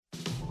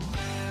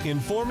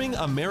informing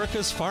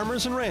America's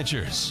farmers and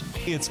ranchers.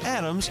 It's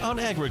Adams on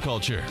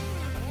Agriculture,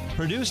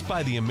 produced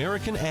by the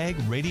American Ag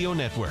Radio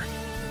Network.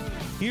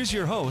 Here's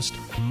your host,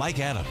 Mike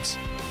Adams.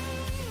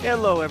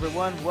 Hello,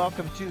 everyone.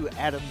 Welcome to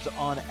Adams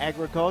on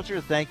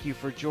Agriculture. Thank you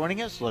for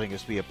joining us, letting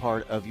us be a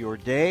part of your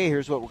day.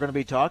 Here's what we're going to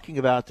be talking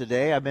about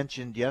today. I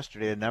mentioned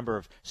yesterday a number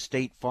of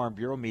State Farm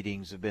Bureau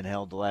meetings have been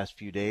held the last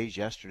few days.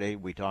 Yesterday,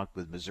 we talked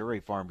with Missouri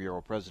Farm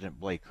Bureau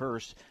President Blake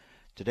Hurst.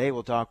 Today,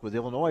 we'll talk with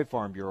Illinois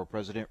Farm Bureau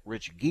President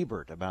Rich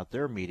Guebbert about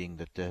their meeting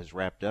that has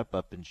wrapped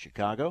up in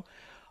Chicago.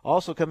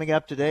 Also coming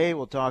up today,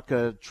 we'll talk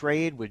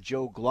trade with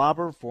Joe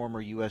Glauber,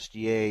 former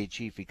USDA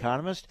chief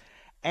economist.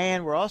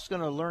 And we're also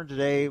going to learn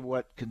today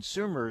what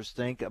consumers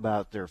think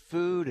about their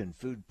food and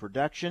food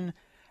production.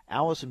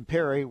 Allyson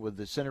Perry with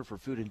the Center for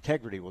Food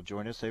Integrity will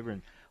join us. They've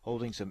been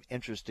holding some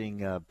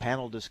interesting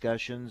panel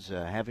discussions,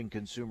 having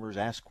consumers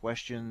ask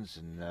questions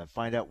and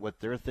find out what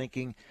they're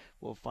thinking.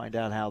 We'll find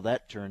out how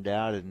that turned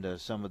out and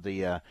some of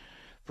the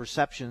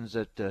perceptions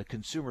that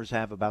consumers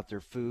have about their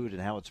food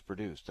and how it's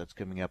produced. That's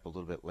coming up a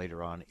little bit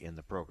later on in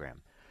the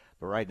program.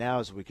 But right now,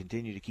 as we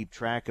continue to keep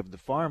track of the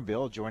Farm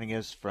Bill, joining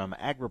us from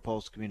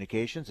AgriPulse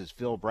Communications is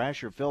Phil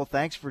Brasher. Phil,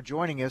 thanks for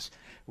joining us.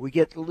 We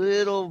get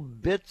little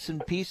bits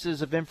and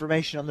pieces of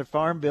information on the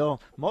Farm Bill,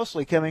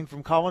 mostly coming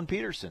from Colin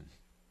Peterson.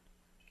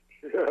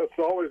 Yeah, it's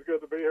always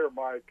good to be here,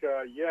 Mike.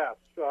 Yes,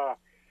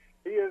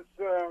 he has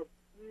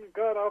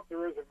got off the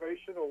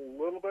reservation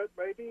a little bit,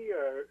 maybe,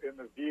 in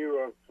the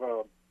view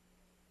of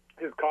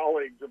his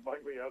colleagues among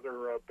the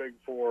other Big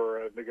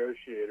Four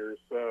negotiators.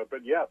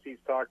 But yes, he's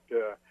talked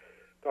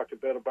a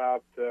bit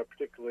about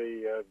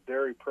particularly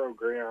dairy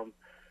program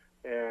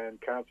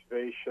and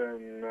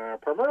conservation,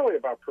 primarily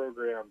about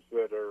programs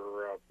that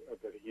are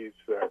that he's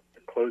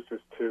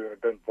closest to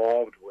and been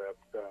involved with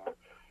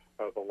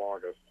the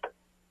longest.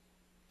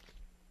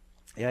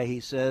 Yeah, he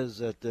says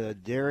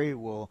that dairy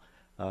will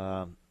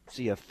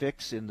see a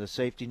fix in the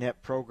safety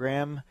net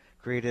program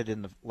created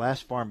in the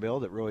last Farm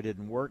Bill that really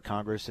didn't work.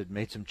 Congress had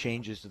made some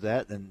changes to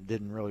that and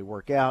didn't really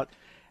work out,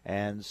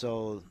 and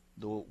so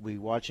we'll be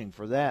watching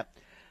for that.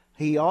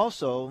 He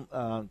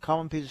also,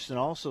 Colin Peterson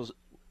also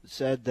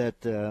said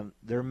that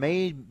there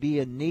may be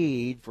a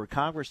need for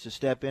Congress to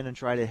step in and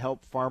try to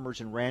help farmers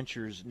and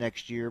ranchers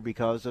next year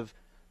because of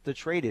the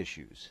trade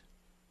issues.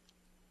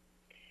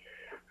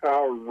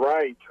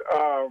 Right.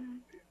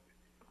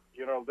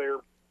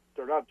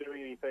 They're not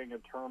doing anything in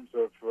terms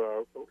of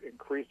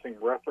increasing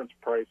reference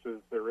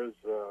prices. There is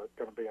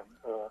going to be an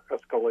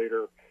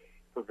escalator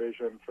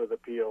provision for the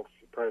PLC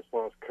price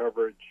loss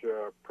coverage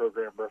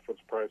program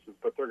reference prices,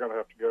 but they're going to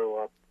have to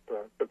go up.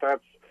 But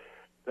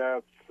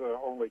that's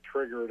only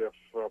triggered if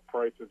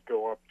prices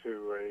go up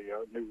to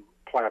a new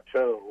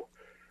plateau,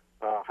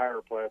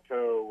 higher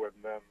plateau,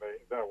 and then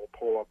that will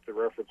pull up the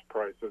reference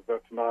prices.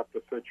 That's not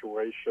the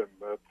situation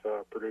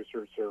that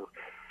producers are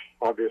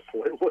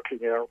obviously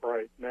looking at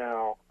right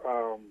now.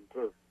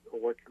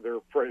 They're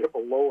afraid of a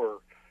lower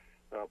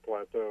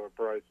plateau of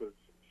prices.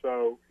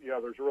 So, yeah,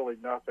 there's really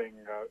nothing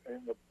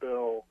in the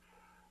bill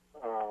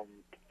to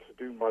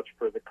do much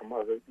for the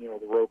commodity,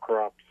 the row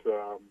crops,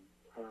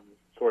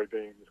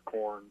 soybeans,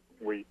 corn,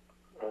 wheat,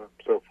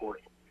 so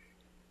forth.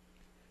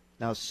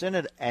 Now,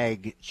 Senate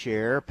Ag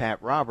Chair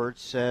Pat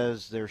Roberts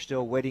says they're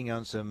still waiting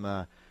on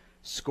some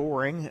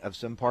scoring of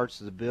some parts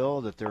of the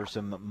bill, that there are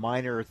some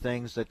minor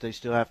things that they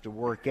still have to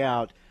work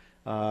out.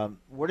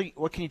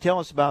 What can you tell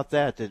us about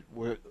that?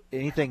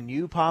 Anything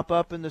new pop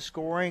up in the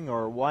scoring,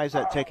 or why is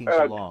that taking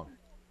so long?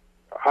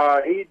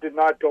 He did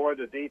not go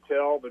into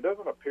detail. There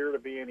doesn't appear to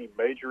be any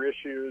major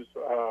issues.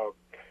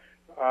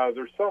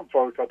 There's some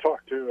folks. I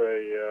talked to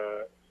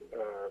a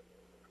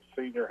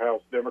senior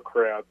House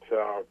Democrat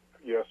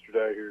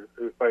yesterday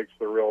who thinks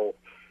the real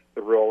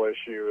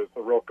issue is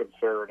the real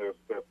concern is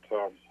that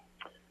House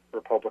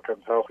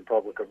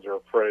Republicans are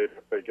afraid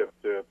if they get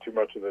too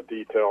much of the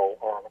detail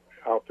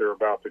out there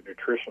about the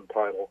nutrition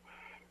title,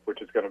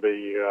 which is going to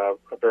be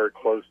very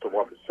close to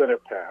what the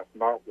Senate passed,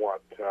 not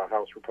what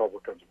House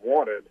Republicans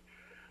wanted,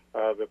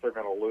 that they're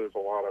going to lose a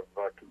lot of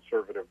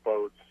conservative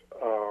votes.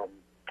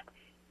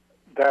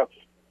 That's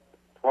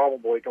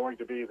probably going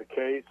to be the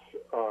case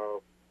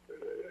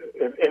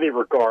in any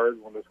regard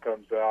when this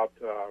comes out.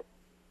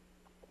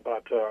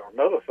 But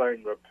another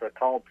thing that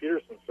Colin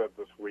Peterson said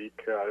this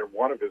week at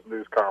one of his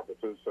news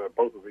conferences,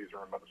 both of these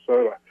are in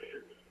Minnesota,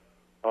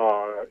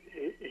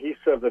 he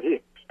said that he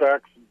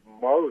expects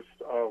most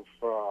of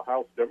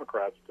House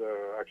Democrats to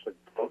actually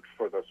vote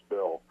for this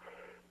bill.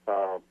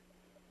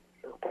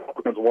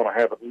 Republicans want to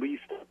have at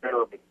least a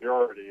bare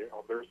majority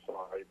on their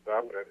side.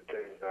 That would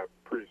indicate a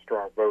pretty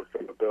strong vote for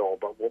the bill,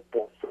 but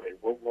we'll see.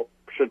 We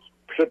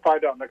should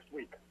find out next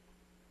week.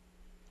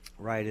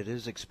 Right. It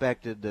is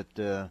expected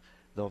that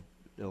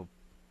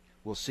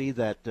we'll see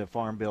that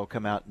Farm Bill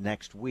come out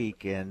next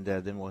week, and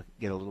then we'll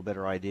get a little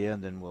better idea,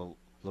 and then we'll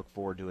look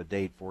forward to a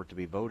date for it to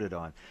be voted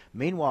on.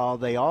 Meanwhile,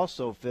 they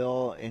also,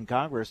 Phil, in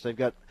Congress, they've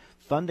got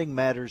funding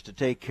matters to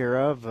take care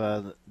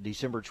of.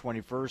 December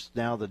 21st,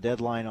 now the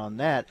deadline on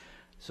that.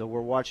 So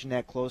we're watching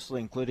that closely,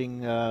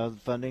 including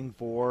funding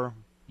for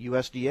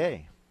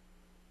USDA.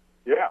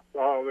 Yeah,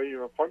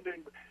 the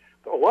funding,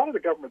 a lot of the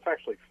government's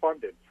actually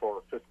funded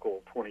for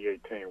fiscal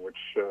 2018, or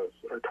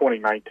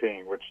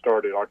 2019, which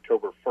started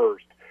October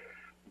 1st.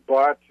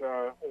 But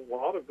a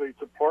lot of the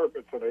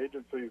departments and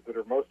agencies that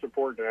are most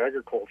important to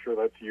agriculture,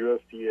 that's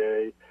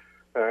USDA,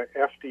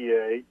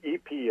 FDA,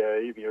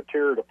 EPA, the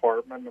Interior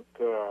Department,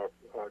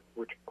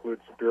 which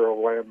includes the Bureau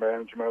of Land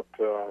Management,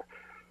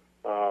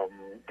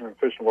 and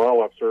Fish and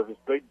Wildlife Service,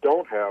 they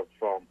don't have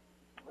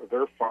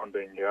their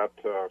funding yet,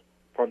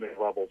 funding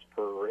levels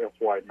for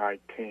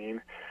FY19.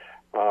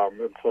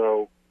 And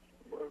so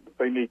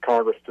they need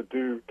Congress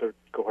to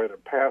go ahead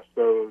and pass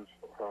those.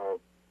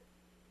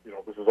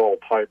 This is all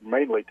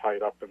mainly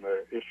tied up in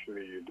the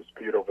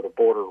dispute over the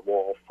border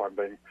wall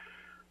funding.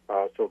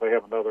 So they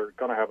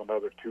going to have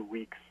another 2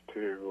 weeks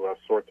to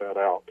sort that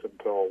out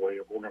until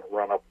we're going to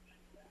run up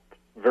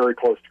very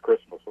close to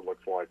Christmas, it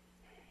looks like.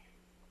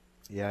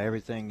 Yeah,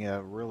 everything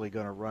really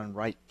going to run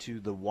right to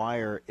the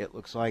wire, it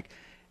looks like.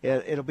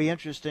 It'll be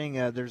interesting.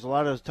 There's a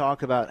lot of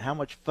talk about how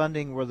much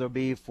funding will there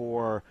be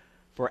for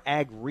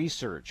ag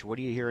research. What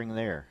are you hearing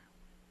there?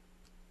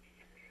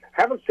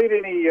 Haven't seen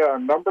any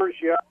numbers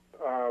yet.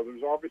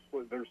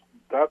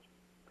 That's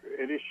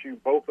an issue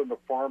both in the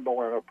Farm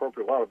Bill and a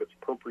lot of it's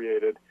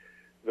appropriated.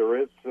 There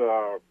is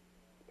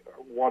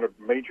one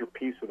major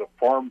piece of the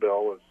Farm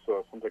Bill is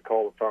something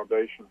called the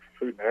Foundation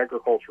for Food and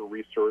Agriculture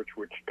Research,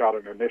 which got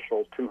an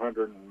initial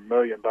 $200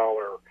 million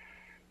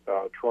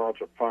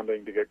tranche of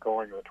funding to get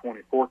going in the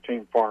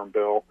 2014 Farm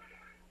Bill.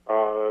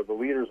 The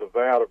leaders of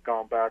that have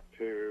gone back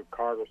to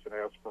Congress and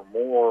asked for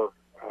more.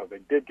 They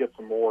did get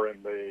some more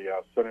in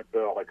the Senate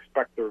bill. I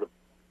expect there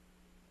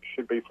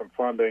should be some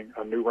funding,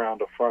 a new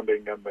round of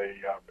funding in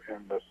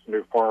this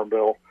new Farm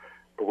Bill,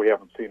 but we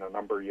haven't seen a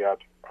number yet.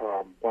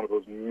 One of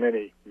those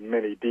many,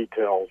 many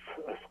details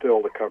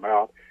still to come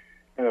out.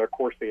 And then, of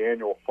course, the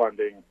annual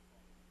funding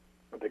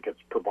that gets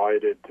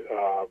provided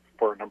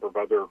for a number of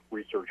other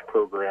research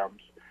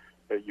programs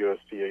at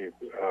USDA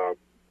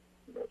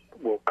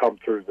will come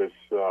through this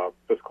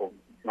fiscal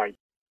 19.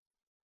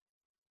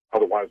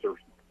 Otherwise,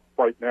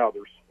 right now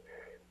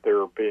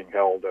they're being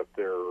held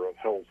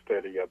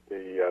steady at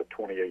the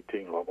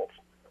 2018 levels.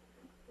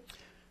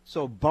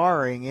 So,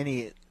 barring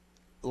any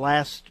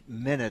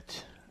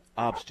last-minute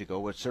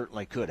obstacle, which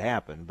certainly could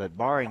happen, but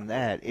barring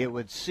that, it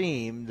would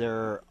seem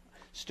they're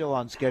still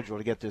on schedule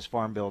to get this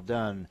Farm Bill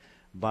done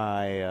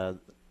by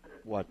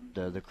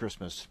the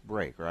Christmas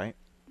break, right?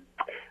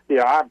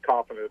 Yeah, I'm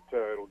confident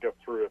it'll get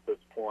through at this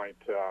point.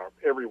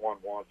 Everyone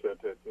wants it.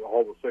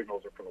 All the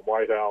signals are from the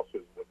White House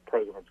is the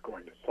president's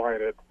going to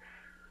sign it.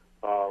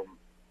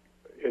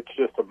 It's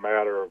just a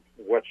matter of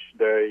which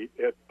day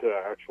it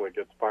actually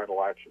gets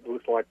final action. It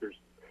looks like there's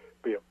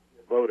be a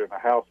vote in the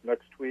House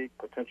next week,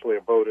 potentially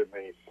a vote in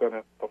the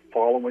Senate the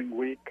following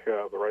week,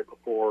 right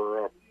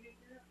before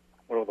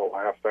one of the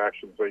last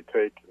actions they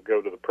take to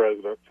go to the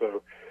president.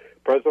 So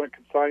the president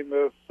can sign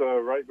this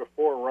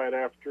right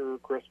after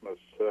Christmas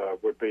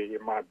would be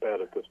my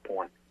bet at this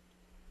point.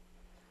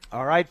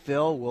 All right,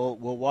 Phil,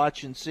 we'll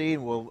watch and see,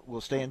 and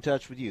we'll stay in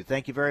touch with you.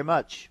 Thank you very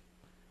much.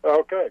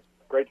 Okay,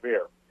 great to be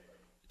here.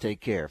 Take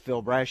care.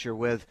 Phil Brasher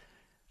with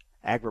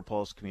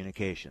AgriPulse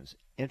Communications.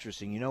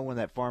 Interesting. When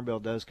that Farm Bill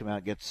does come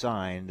out, gets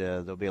signed,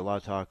 there'll be a lot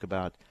of talk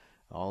about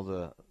all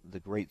the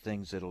great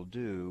things it'll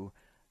do,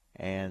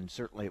 and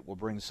certainly it will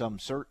bring some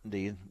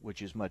certainty,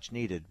 which is much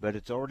needed. But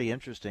it's already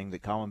interesting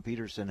that Colin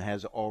Peterson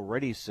has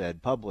already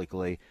said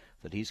publicly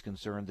that he's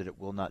concerned that it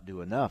will not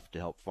do enough to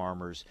help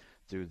farmers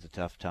through the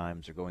tough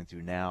times they're going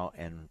through now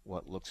and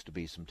what looks to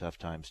be some tough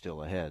times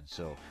still ahead.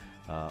 So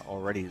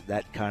already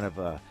that kind of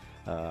a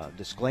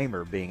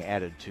disclaimer being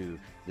added to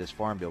this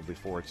Farm Bill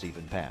before it's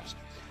even passed.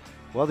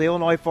 Well, the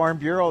Illinois Farm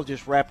Bureau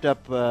just wrapped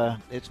up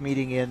its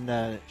meeting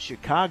in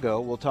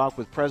Chicago. We'll talk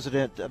with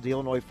President of the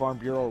Illinois Farm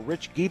Bureau,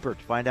 Rich Guebbert,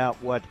 to find out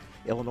what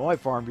Illinois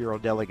Farm Bureau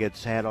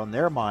delegates had on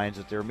their minds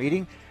at their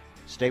meeting.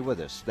 Stay with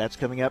us. That's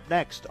coming up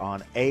next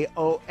on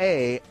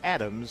AOA,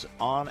 Adams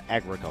on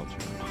Agriculture.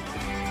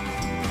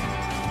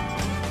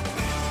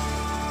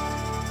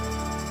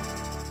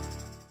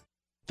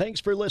 Thanks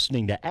for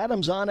listening to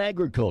Adams on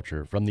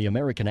Agriculture from the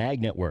American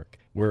Ag Network.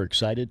 We're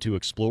excited to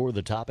explore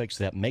the topics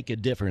that make a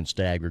difference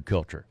to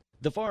agriculture.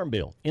 The Farm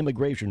Bill,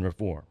 immigration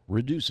reform,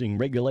 reducing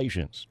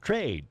regulations,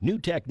 trade, new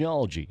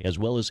technology, as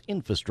well as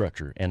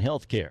infrastructure and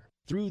health care.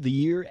 Through the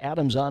year,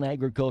 Adams on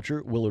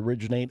Agriculture will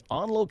originate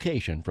on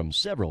location from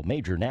several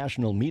major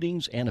national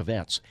meetings and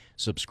events.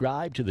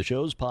 Subscribe to the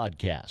show's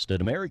podcast at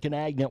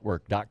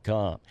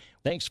AmericanAgNetwork.com.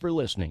 Thanks for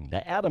listening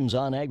to Adams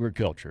on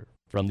Agriculture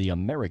from the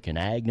American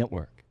Ag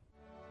Network.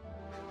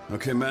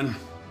 Okay, men,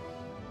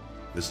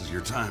 this is your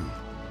time.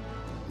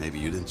 Maybe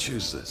you didn't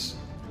choose this,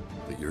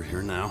 but you're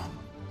here now.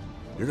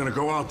 You're gonna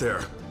go out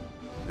there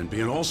and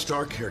be an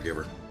all-star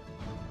caregiver.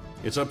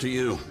 It's up to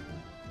you.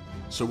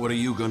 So what are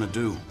you gonna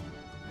do?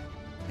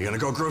 You're gonna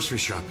go grocery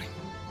shopping,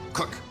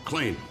 cook,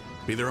 clean,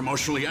 be there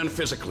emotionally and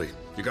physically.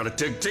 You gotta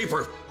dig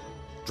deeper.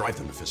 Drive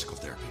them to physical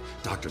therapy,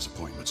 doctor's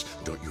appointments.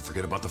 Don't you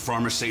forget about the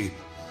pharmacy.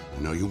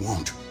 No, you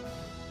won't,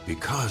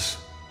 because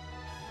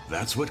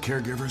that's what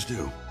caregivers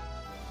do.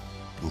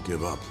 Don't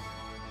give up.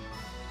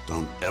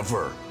 Don't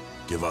ever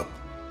give up.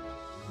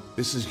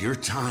 This is your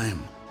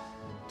time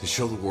to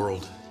show the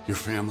world, your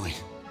family,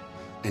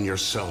 and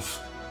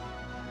yourself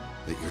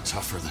that you're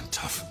tougher than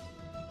tough.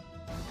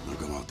 Now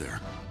go out there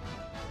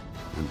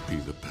and be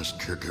the best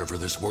caregiver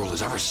this world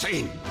has ever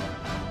seen.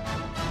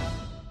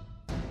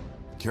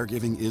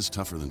 Caregiving is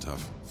tougher than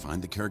tough.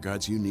 Find the care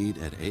guides you need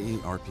at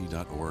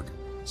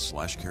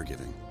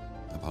aarp.org/caregiving.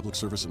 A public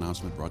service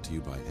announcement brought to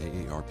you by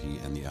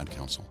AARP and the Ad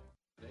Council.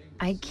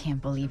 I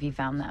can't believe he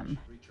found them.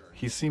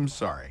 He seems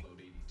sorry.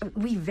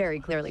 We very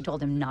clearly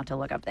told him not to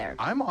look up there.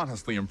 I'm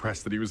honestly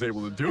impressed that he was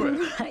able to do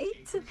it. Right?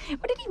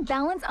 What, did he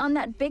balance on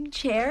that big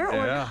chair? Or...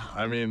 Yeah,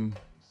 I mean,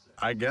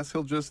 I guess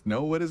he'll just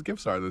know what his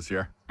gifts are this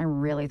year. I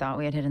really thought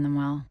we had hidden them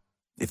well.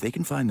 If they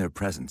can find their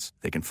presents,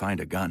 they can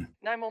find a gun.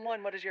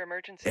 911, what is your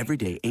emergency? Every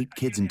day, 8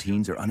 kids and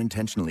teens are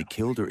unintentionally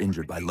killed or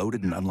injured by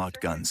loaded and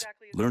unlocked guns.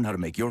 Learn how to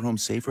make your home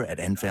safer at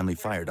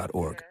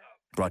endfamilyfire.org.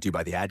 Brought to you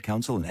by the Ad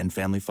Council and End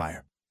Family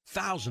Fire.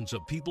 Thousands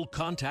of people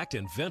contact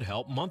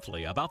InventHelp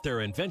monthly about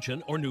their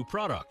invention or new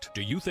product.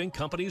 Do you think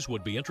companies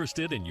would be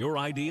interested in your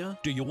idea?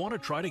 Do you want to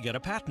try to get a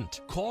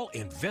patent? Call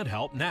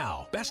InventHelp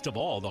now. Best of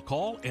all, the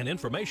call and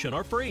information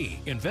are free.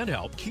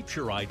 InventHelp keeps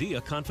your idea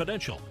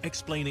confidential,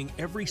 explaining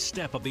every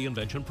step of the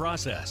invention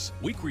process.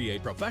 We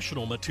create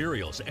professional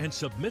materials and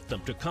submit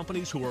them to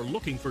companies who are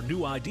looking for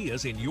new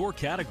ideas in your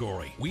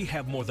category. We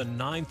have more than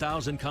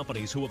 9,000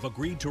 companies who have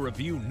agreed to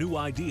review new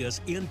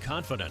ideas in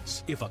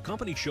confidence. If a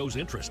company shows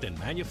interest in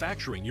manufacturing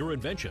your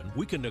invention,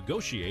 we can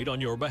negotiate on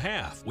your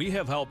behalf. We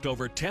have helped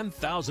over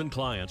 10,000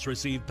 clients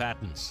receive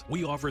patents.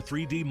 We offer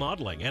 3D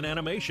modeling and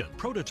animation,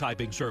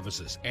 prototyping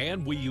services,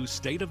 and we use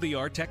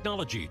state-of-the-art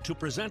technology to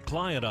present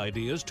client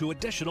ideas to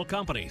additional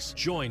companies.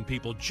 Join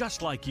people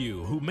just like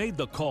you who made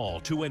the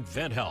call to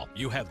InventHelp.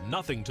 You have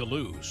nothing to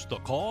lose. The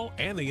call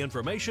and the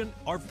information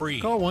are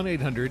free. Call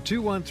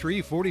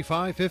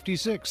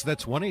 1-800-213-4556.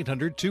 That's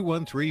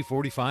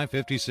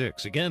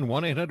 1-800-213-4556. Again,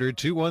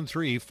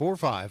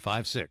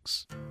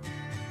 1-800-213-4556.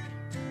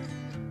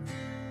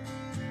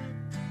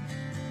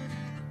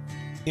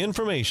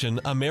 Information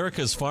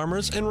America's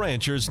farmers and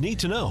ranchers need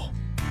to know.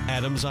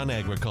 Adams on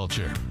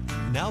Agriculture.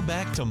 Now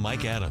back to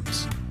Mike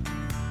Adams.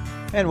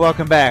 And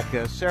welcome back.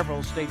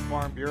 Several state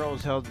farm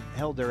bureaus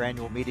held their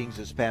annual meetings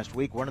this past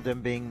week, one of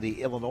them being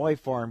the Illinois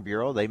Farm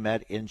Bureau. They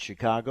met in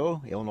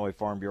Chicago. Illinois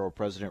Farm Bureau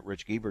President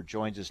Rich Guebbert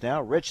joins us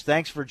now. Rich,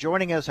 thanks for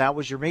joining us. How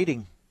was your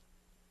meeting?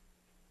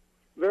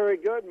 Very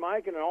good,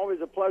 Mike, and always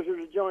a pleasure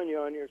to join you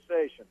on your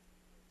station.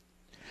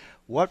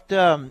 What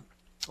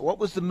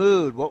was the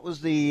mood? What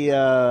was the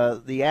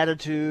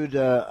attitude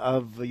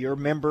of your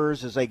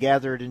members as they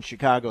gathered in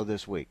Chicago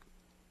this week?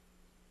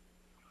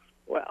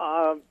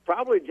 Well,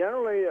 probably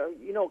generally,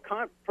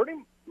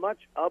 pretty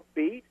much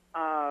upbeat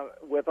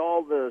with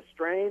all the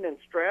strain and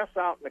stress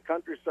out in the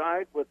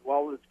countryside with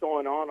all that's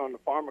going on the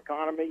farm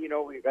economy.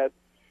 We've had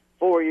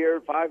 5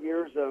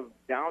 years of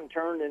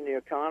downturn in the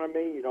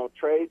economy,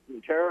 trade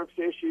and tariffs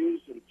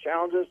issues and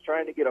challenges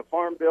trying to get a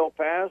farm bill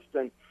passed.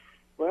 And,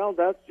 well,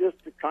 that's just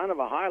kind of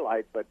a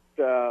highlight. But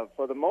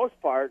for the most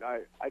part,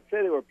 I'd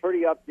say they were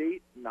pretty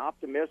upbeat and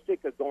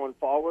optimistic of going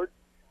forward,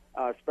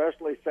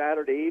 especially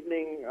Saturday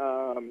evening,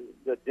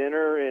 the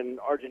dinner in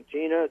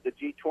Argentina at the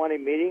G20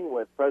 meeting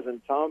with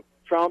President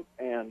Trump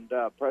and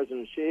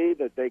President Xi,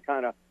 that they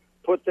kind of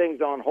put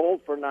things on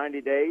hold for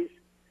 90 days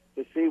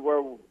to see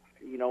where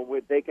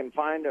they can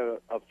find a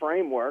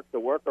framework to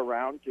work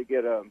around to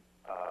get an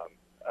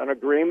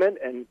agreement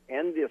and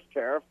end this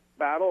tariff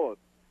battle,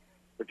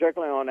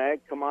 particularly on ag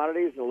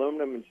commodities,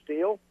 aluminum and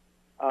steel.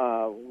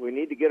 We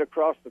need to get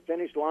across the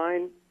finish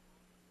line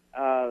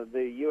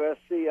the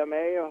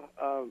USCMA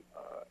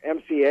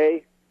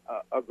MCA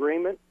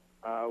agreement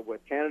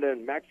with Canada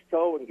and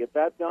Mexico and get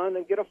that done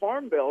and get a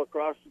farm bill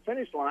across the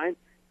finish line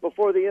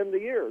before the end of the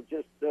year.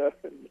 Just, those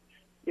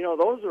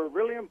are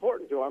really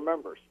important to our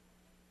members.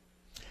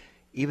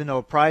 Even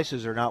though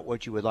prices are not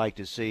what you would like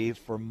to see,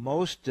 for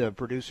most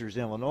producers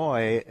in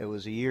Illinois, it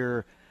was a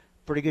year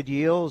pretty good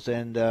yields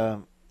and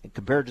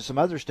compared to some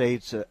other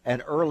states,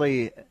 an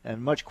early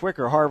and much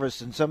quicker harvest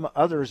than some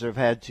others have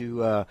had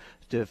to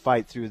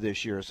fight through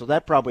this year. So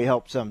that probably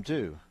helped some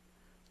too.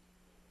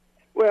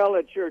 Well,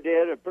 it sure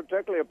did,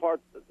 particularly across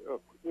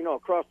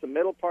the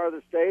middle part of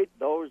the state.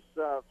 Those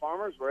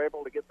farmers were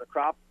able to get the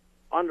crop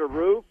under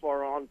roof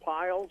or on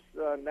piles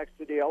next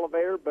to the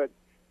elevator, but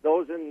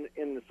those in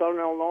the southern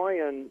Illinois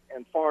and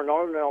far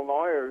northern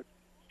Illinois are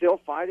still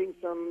fighting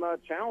some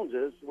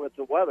challenges with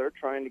the weather,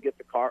 trying to get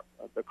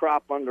the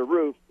crop under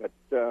roof. But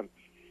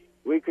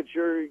we could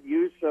sure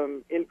use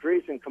some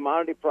increase in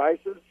commodity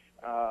prices,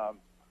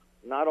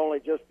 not only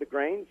just the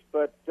grains,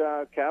 but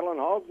cattle and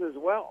hogs as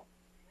well.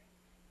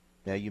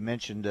 Now, you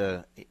mentioned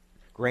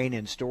grain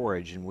in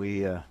storage, and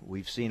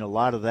we've seen a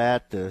lot of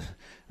that,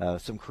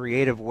 some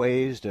creative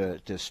ways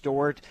to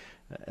store it.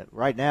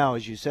 Right now,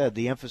 as you said,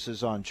 the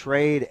emphasis on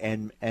trade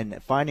and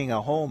finding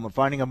a home and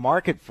finding a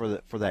market for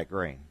that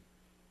grain.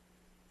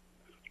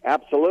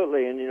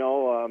 Absolutely, and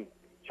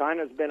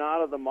China's been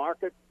out of the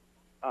market,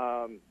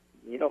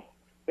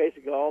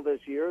 basically all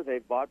this year.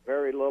 They've bought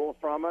very little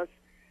from us.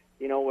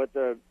 You know, with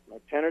a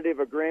tentative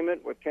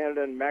agreement with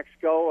Canada and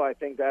Mexico, I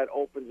think that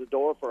opens the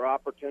door for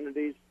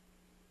opportunities.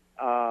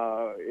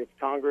 If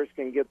Congress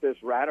can get this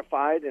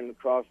ratified and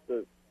across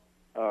the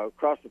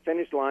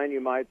finish line,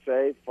 you might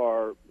say,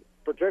 for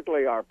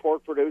particularly our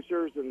pork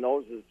producers and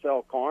those that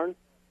sell corn,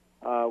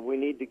 we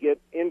need to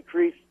get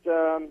increased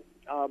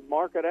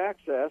market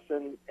access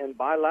and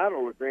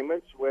bilateral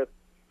agreements with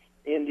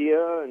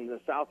India and the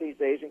Southeast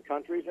Asian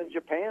countries and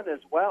Japan as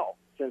well,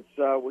 since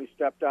we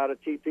stepped out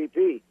of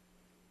TPP.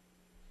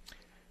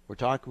 We're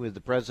talking with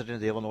the president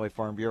of the Illinois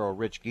Farm Bureau,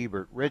 Rich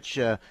Guebbert. Rich,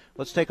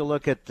 let's take a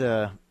look at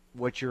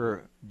what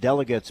your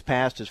delegates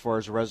passed as far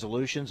as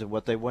resolutions and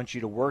what they want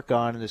you to work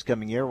on in this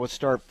coming year. Let's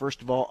start,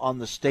 first of all, on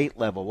the state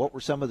level. What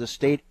were some of the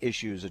state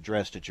issues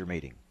addressed at your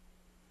meeting?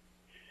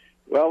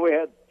 Well, we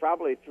had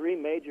probably three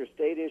major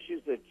state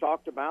issues that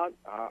talked about.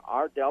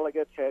 Our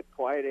delegates had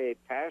quite a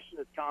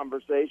passionate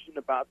conversation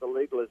about the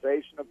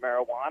legalization of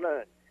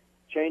marijuana and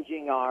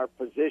changing our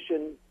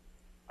position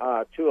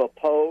to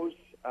oppose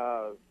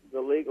the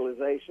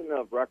legalization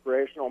of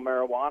recreational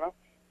marijuana.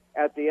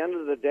 At the end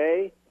of the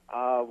day,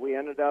 we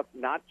ended up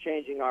not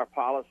changing our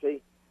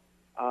policy,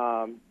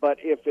 but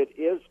if it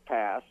is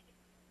passed,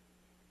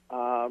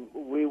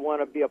 we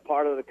want to be a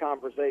part of the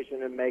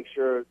conversation and make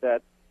sure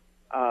that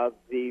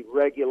the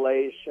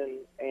regulation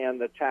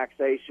and the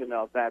taxation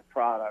of that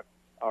product,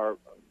 or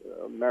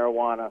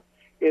marijuana,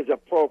 is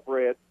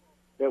appropriate,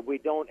 that we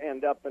don't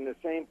end up in the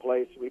same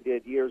place we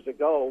did years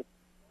ago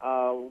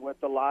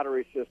with the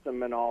lottery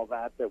system and all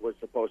that was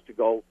supposed to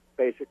go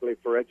basically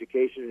for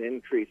education and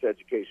increase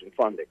education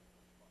funding.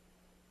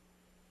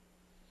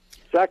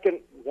 Second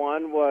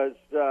one was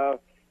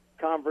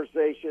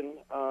conversation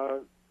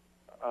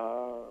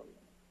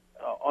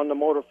on the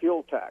motor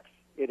fuel tax.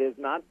 It has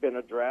not been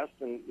addressed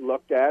and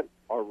looked at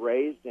or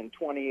raised in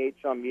 28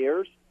 some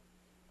years.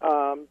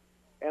 And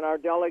our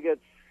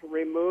delegates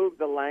removed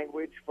the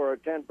language for a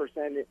 10%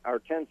 or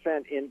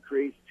 10-cent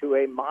increase to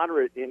a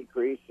moderate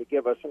increase to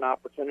give us an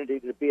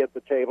opportunity to be at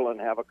the table and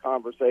have a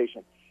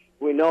conversation.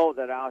 We know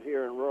that out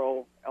here in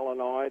rural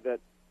Illinois that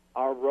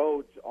our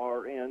roads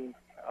are in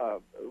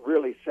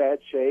really sad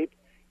shape,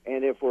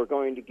 and if we're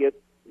going to get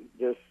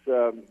this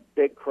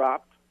big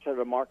crop to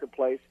the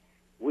marketplace,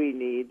 we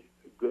need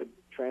good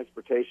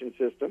transportation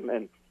system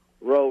and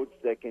roads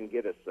that can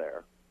get us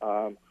there.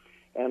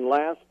 And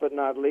last but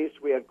not least,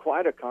 we had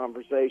quite a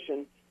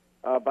conversation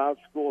about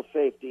school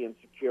safety and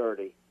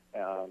security.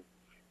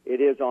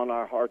 It is on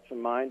our hearts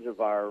and minds of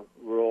our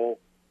rural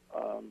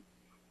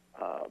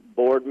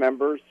board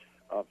members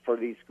for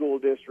these school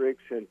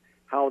districts and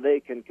how they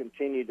can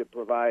continue to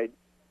provide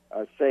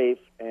safe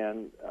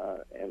and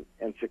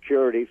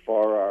security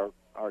for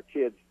our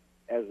kids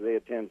as they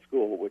attend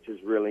school, which is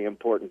really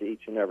important to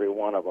each and every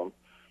one of them.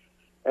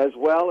 As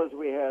well as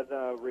we had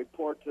a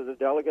report to the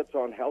delegates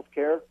on health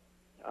care.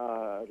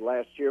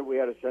 Last year we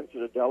had a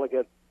sensitive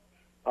delegate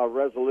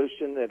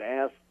resolution that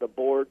asked the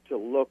board to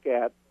look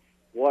at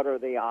what are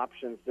the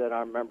options that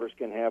our members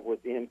can have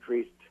with the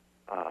increased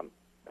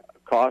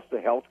cost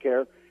of health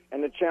care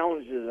and the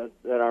challenges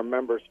that our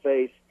members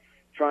face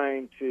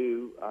trying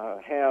to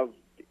have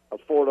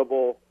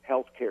affordable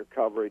health care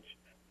coverage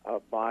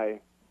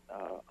by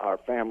our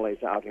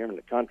families out here in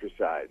the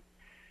countryside.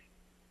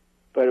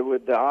 But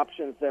with the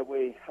options that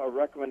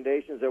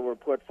recommendations that were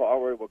put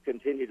forward, we'll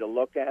continue to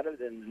look at it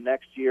in the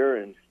next year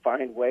and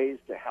find ways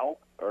to help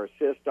or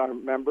assist our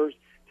members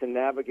to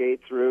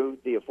navigate through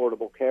the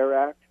Affordable Care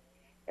Act,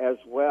 as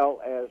well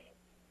as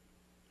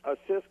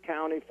assist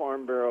county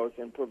farm bureaus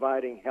in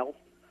providing health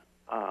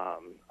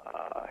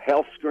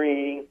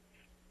screening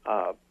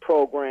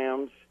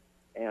programs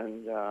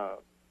and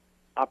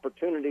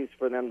opportunities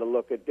for them to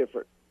look at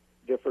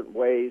different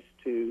ways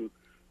to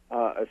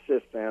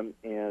assist them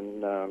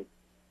in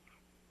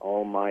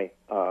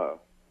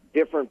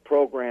different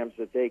programs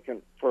that they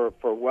can for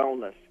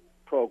wellness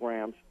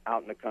programs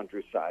out in the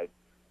countryside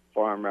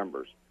for our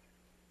members.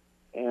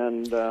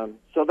 And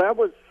so that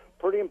was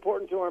pretty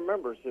important to our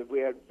members. We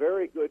had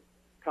very good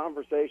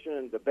conversation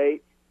and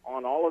debate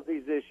on all of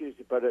these issues,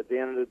 but at the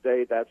end of the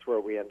day, that's where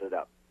we ended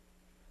up.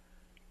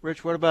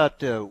 Rich, what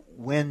about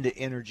wind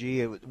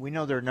energy? We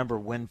know there are a number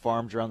of wind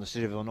farms around the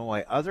state of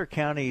Illinois. Other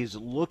counties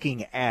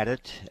looking at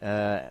it,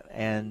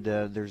 and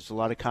there's a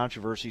lot of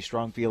controversy,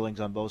 strong feelings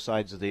on both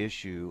sides of the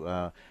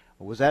issue.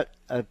 Was that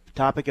a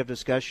topic of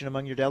discussion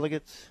among your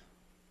delegates?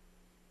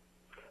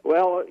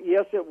 Well,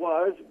 yes, it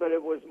was, but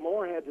it was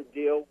more had to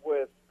deal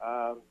with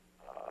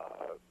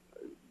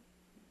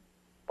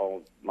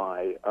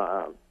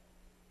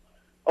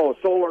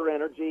solar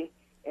energy,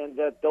 and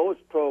that those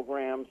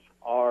programs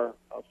are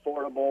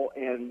affordable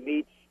and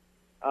meets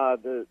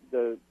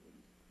the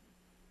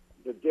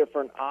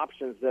different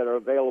options that are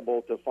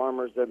available to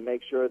farmers that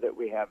make sure that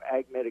we have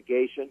ag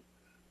mitigation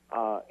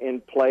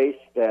in place,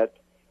 that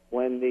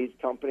when these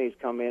companies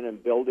come in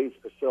and build these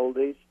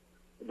facilities,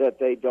 that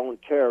they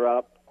don't tear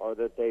up or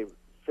that they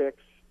fix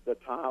the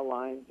tile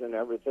lines and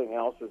everything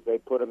else as they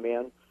put them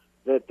in,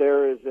 that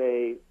there is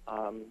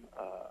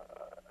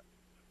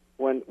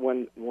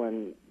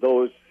when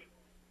those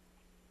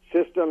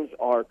systems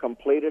are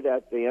completed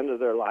at the end of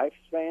their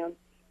lifespan,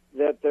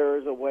 that there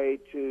is a way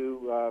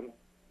to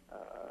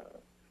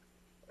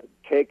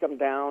take them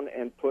down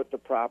and put the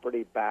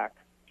property back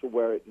to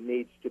where it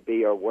needs to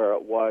be or where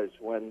it was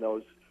when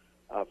those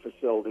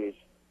facilities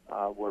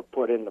were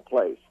put into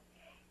place.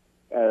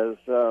 And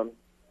so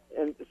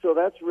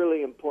that's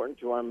really important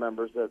to our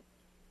members, that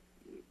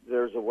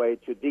there's a way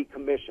to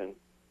decommission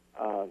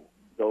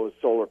those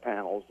solar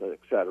panels, et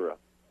cetera,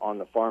 on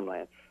the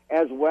farmland,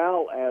 as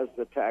well as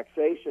the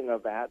taxation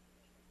of that,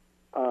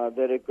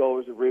 that it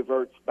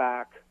reverts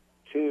back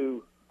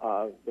to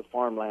the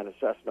farmland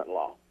assessment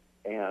law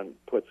and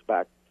puts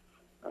back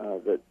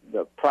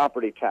the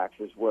property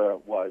taxes where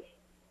it was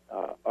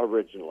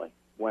originally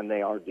when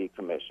they are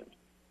decommissioned.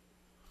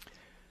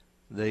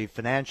 The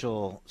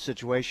financial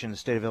situation in the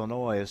state of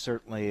Illinois is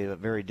certainly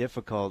very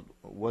difficult.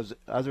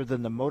 Other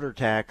than the motor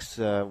tax,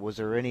 was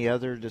there any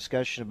other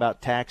discussion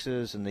about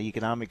taxes and the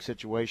economic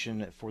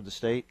situation for the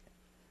state?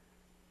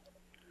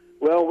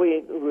 Well,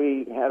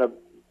 we had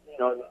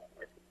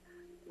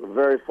we're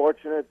very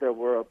fortunate that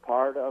we're a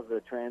part of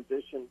the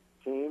transition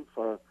team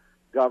for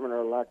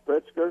Governor-elect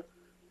Pritzker,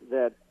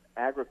 that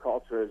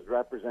agriculture is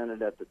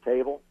represented at the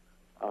table,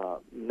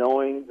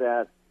 knowing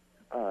that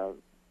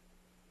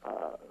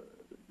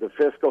the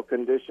fiscal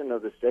condition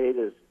of the state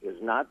is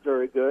not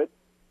very good,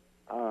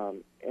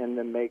 and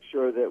to make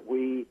sure that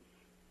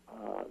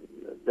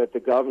that the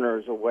governor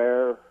is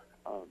aware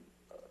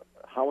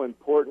how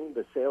important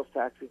the sales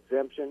tax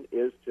exemption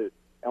is to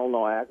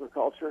Illinois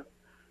agriculture,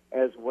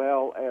 as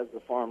well as the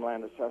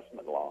farmland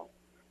assessment law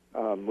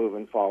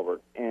moving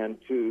forward, and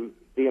to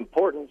the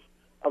importance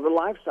of the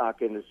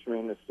livestock industry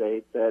in the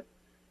state, that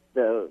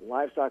the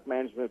Livestock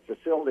Management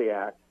Facility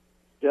Act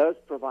does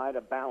provide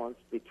a balance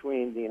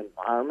between the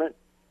environment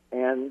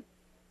and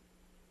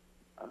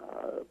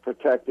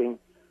protecting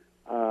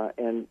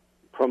and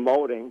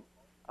promoting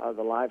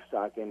the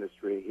livestock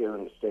industry here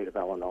in the state of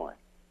Illinois.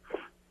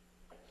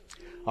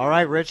 All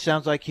right, Rich,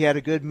 sounds like you had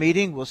a good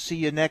meeting. We'll see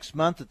you next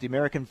month at the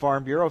American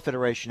Farm Bureau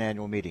Federation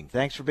annual meeting.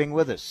 Thanks for being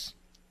with us.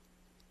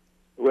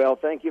 Well,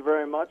 thank you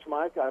very much,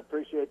 Mike. I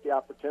appreciate the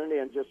opportunity.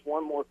 And just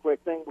one more quick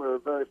thing. We're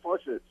very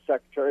fortunate.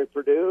 Secretary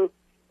Perdue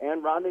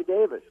and Rodney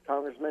Davis,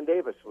 Congressman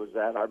Davis, was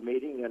at our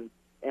meeting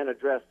and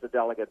addressed the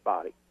delegate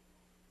body.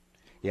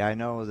 Yeah, I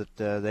know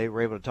that they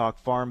were able to talk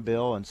Farm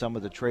Bill and some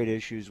of the trade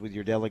issues with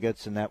your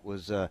delegates, and that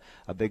was a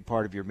big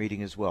part of your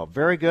meeting as well.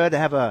 Very good.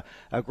 Have a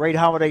great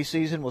holiday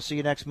season. We'll see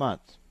you next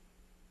month.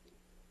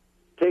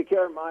 Take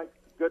care, Mike.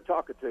 Good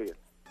talking to you.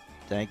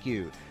 Thank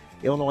you.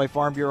 Illinois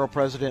Farm Bureau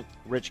President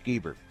Rich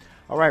Guebbert.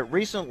 All right,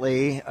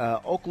 recently,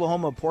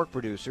 Oklahoma pork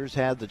producers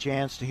had the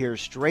chance to hear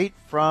straight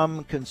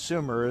from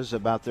consumers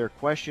about their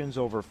questions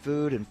over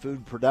food and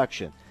food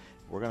production.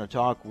 We're going to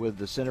talk with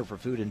the Center for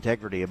Food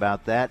Integrity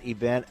about that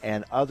event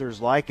and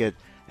others like it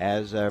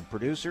as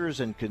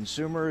producers and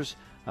consumers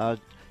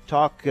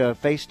talk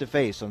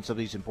face-to-face on some of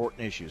these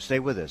important issues. Stay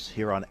with us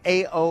here on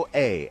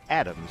AOA,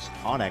 Adams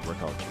on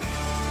Agriculture.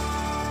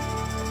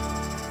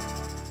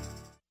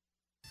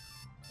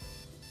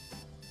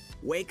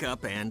 Wake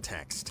up and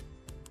text.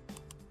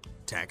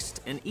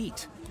 Text and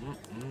eat.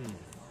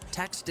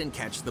 Text and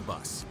catch the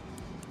bus.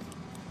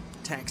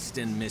 Text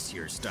and miss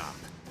your stop.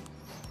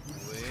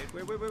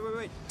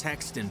 Wait.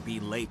 Text and be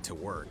late to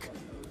work.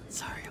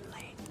 Sorry, I'm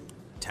late.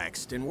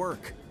 Text and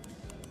work.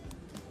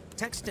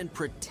 Text and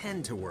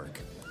pretend to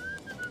work.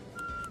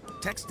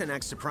 Text and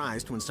act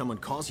surprised when someone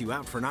calls you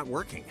out for not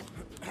working.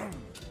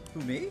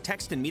 Who, me?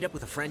 Text and meet up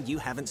with a friend you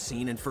haven't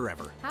seen in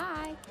forever.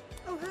 Hi.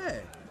 Oh,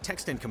 hey.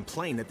 Text and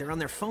complain that they're on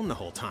their phone the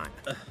whole time.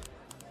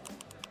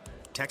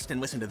 Text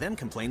and listen to them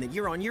complain that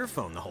you're on your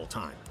phone the whole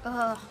time.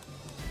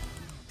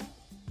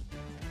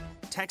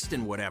 Text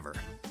and whatever.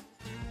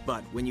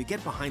 But when you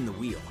get behind the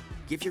wheel,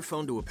 give your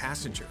phone to a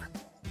passenger.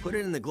 Put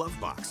it in the glove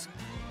box.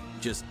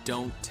 Just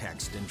don't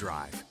text and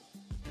drive.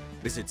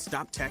 Visit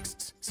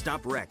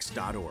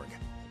StopTextsStopWrecks.org.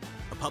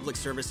 A public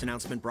service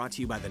announcement brought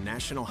to you by the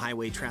National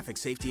Highway Traffic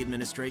Safety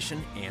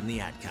Administration and the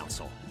Ad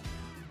Council.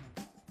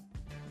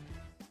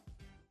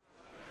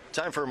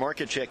 Time for a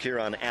market check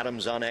here on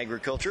Adams on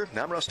Agriculture.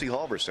 I'm Rusty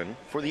Halverson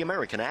for the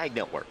American Ag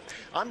Network.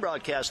 I'm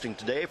broadcasting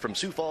today from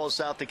Sioux Falls,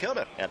 South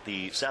Dakota at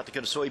the South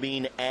Dakota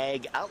Soybean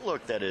Ag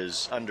Outlook that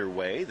is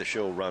underway. The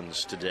show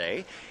runs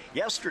today.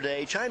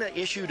 Yesterday, China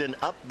issued an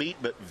upbeat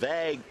but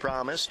vague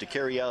promise to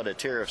carry out a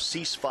tariff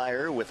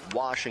ceasefire with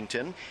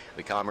Washington.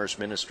 The Commerce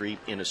Ministry,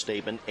 in a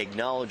statement,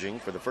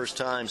 acknowledging for the first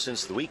time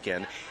since the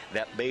weekend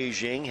that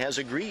Beijing has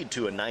agreed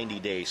to a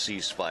 90-day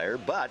ceasefire,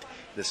 but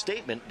the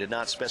statement did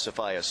not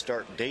specify a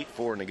start date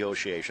for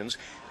negotiations,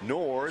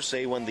 nor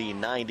say when the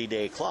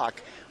 90-day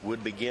clock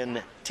would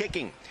begin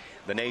ticking.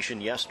 The nation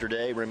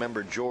yesterday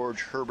remembered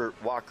George Herbert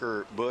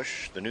Walker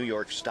Bush. The New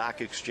York Stock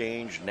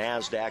Exchange,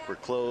 NASDAQ were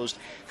closed.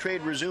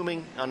 Trade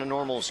resuming on a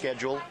normal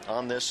schedule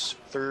on this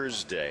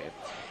Thursday.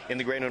 In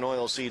the grain and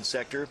oilseed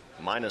sector,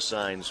 minus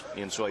signs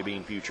in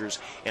soybean futures.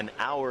 An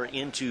hour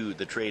into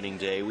the trading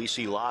day, we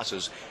see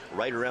losses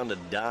right around a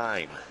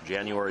dime.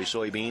 January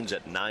soybeans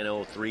at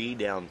 9.03,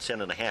 down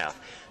 10.5.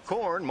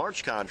 Corn,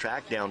 March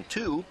contract, down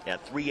 2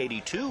 at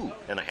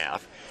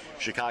 382.5.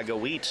 Chicago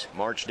wheat,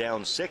 March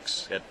down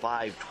 6 at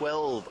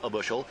 5.12 a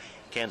bushel.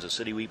 Kansas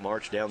City wheat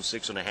March down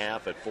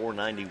 6.5 at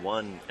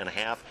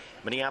 491.5.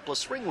 Minneapolis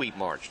spring wheat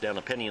March down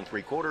a penny and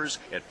 3/4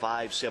 at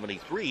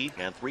 5.73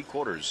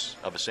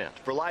 3/4 cents.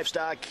 For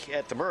livestock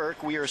at the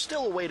Merc, we are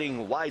still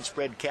awaiting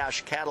widespread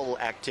cash cattle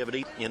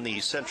activity in the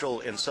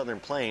central and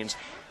southern plains.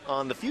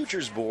 On the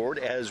futures board,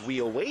 as we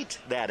await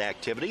that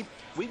activity,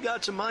 we've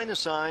got some minus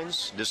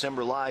signs.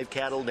 December live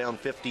cattle down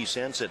 50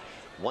 cents at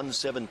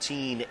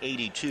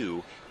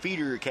 117.82.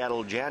 Feeder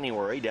cattle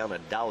January down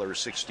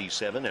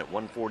 $1.67 at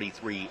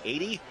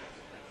 143.80.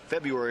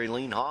 February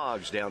lean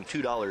hogs down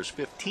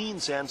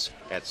 $2.15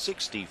 at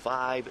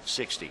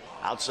 65.60.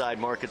 Outside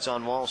markets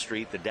on Wall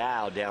Street, the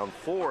Dow down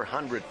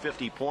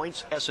 450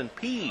 points,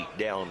 S&P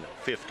down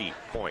 50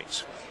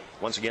 points.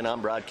 Once again,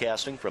 I'm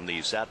broadcasting from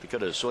the South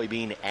Dakota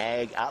Soybean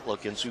Ag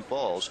Outlook in Sioux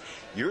Falls.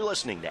 You're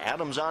listening to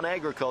Adams on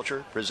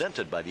Agriculture,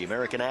 presented by the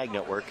American Ag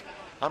Network.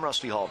 I'm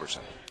Rusty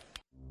Halverson.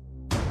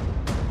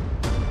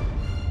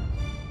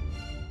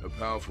 A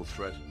powerful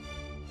threat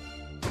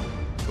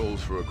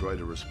calls for a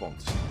greater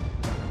response.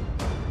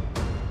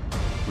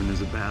 When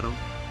there's a battle,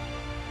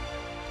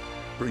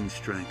 bring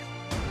strength.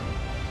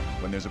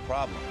 When there's a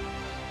problem,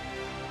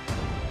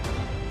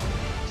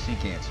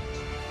 seek answers.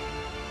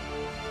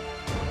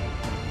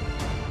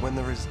 When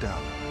there is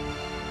doubt,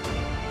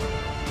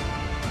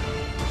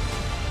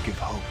 give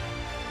hope.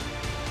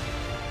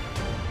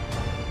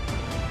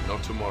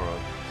 Not tomorrow.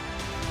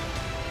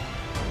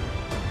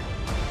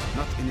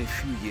 Not in a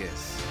few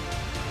years.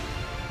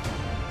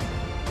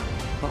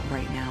 But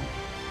right now.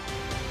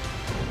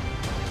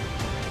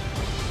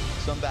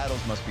 Some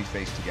battles must be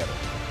faced together.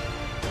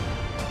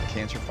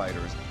 Cancer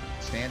fighters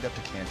stand up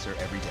to cancer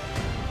every day.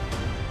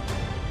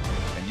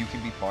 And you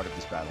can be part of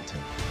this battle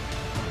too.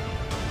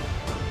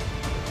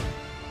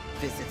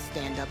 Visit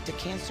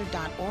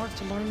standuptocancer.org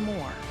to learn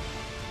more.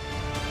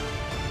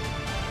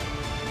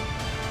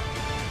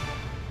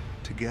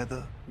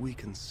 Together, we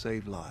can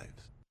save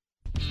lives.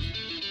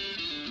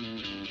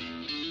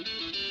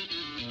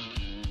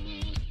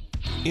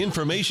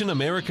 Information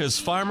America's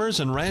farmers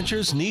and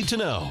ranchers need to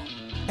know.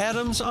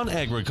 Adams on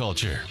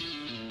Agriculture.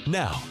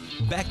 Now,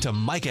 back to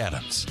Mike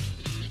Adams.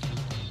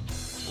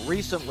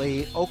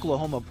 Recently,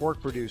 Oklahoma pork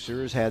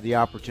producers had the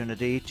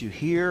opportunity to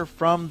hear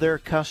from their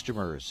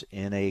customers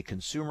in a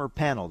consumer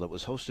panel that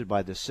was hosted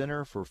by the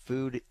Center for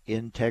Food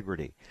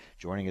Integrity.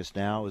 Joining us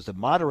now is the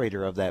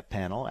moderator of that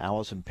panel,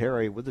 Allyson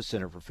Perry with the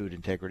Center for Food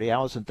Integrity.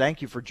 Allyson,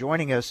 thank you for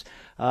joining us.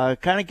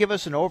 Kind of give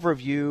us an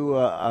overview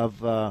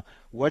of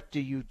what do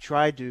you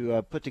try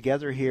to put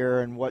together here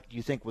and what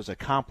you think was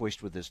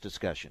accomplished with this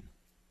discussion.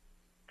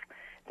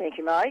 Thank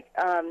you, Mike.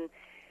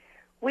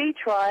 We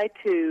try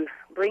to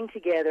bring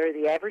together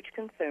the average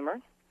consumer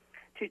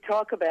to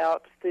talk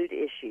about food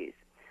issues.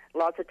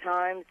 Lots of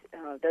times,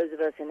 those of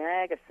us in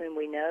ag assume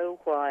we know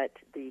what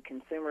the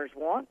consumers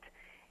want,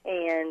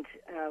 and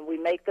we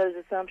make those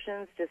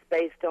assumptions just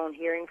based on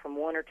hearing from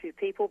one or two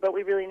people, but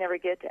we really never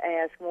get to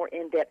ask more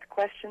in-depth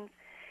questions.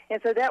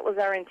 And so that was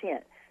our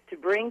intent, to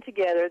bring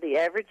together the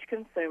average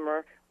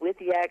consumer with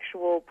the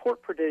actual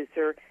pork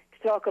producer to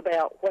talk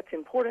about what's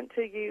important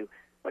to you,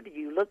 what do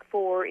you look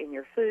for in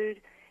your food,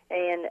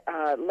 and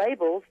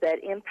labels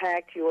that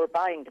impact your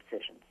buying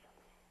decisions.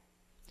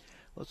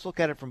 Let's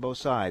look at it from both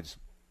sides.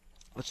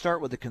 Let's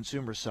start with the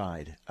consumer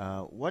side.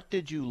 What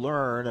did you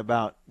learn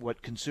about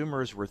what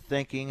consumers were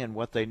thinking and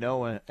what they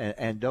know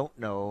and don't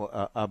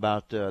know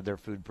about their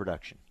food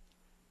production?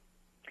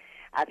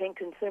 I think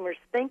consumers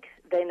think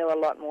they know a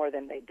lot more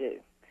than they do.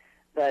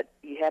 But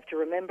you have to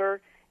remember,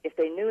 if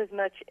they knew as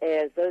much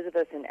as those of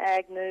us in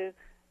ag knew,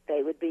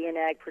 they would be in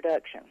ag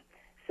production.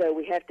 So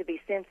we have to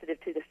be sensitive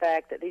to the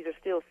fact that these are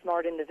still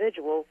smart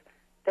individuals.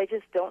 They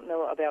just don't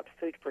know about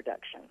food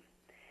production.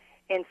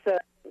 And so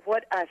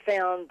what I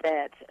found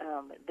that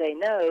they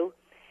know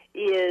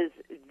is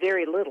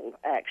very little,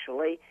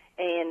 actually,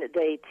 and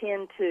they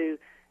tend to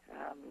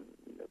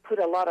put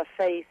a lot of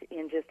faith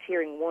in just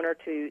hearing one or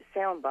two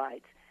sound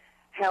bites.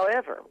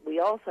 However, we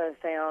also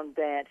found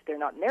that they're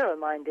not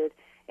narrow-minded,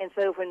 and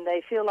so when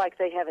they feel like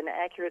they have an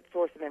accurate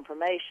source of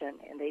information,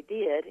 and they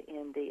did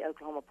in the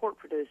Oklahoma pork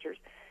producers,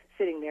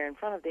 sitting there in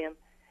front of them,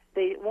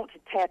 they want to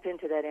tap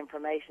into that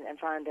information and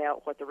find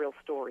out what the real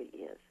story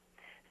is.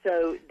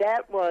 So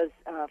that was,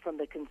 from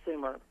the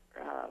consumer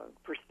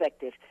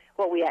perspective,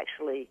 what we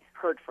actually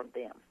heard from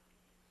them.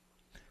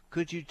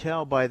 Could you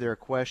tell by their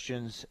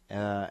questions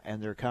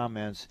and their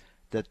comments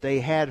that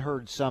they had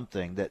heard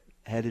something that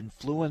had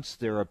influenced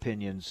their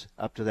opinions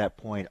up to that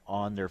point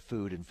on their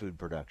food and food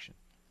production?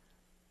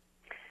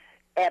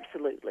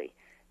 Absolutely.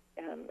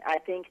 I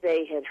think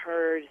they had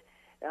heard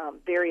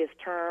various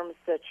terms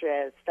such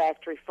as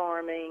factory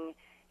farming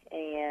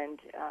and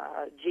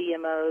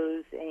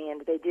GMOs,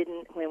 and they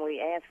didn't, when we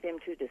asked them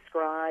to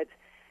describe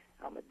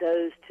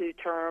those two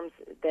terms,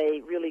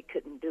 they really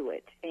couldn't do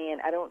it.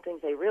 And I don't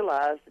think they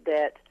realized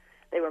that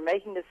they were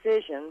making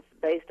decisions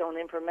based on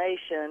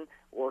information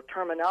or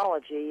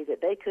terminology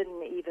that they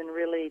couldn't even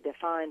really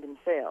define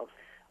themselves.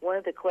 One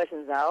of the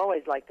questions I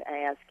always like to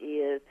ask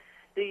is,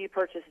 do you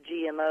purchase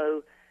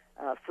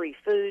GMO-free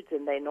foods?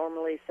 And they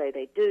normally say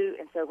they do.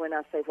 And so when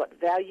I say, what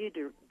value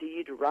do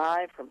you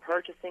derive from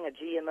purchasing a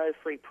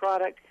GMO-free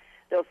product?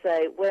 They'll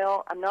say,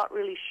 well, I'm not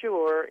really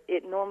sure.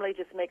 It normally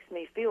just makes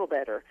me feel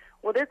better.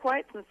 Well, they're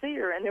quite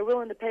sincere, and they're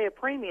willing to pay a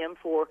premium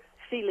for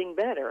feeling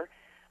better.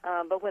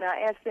 But when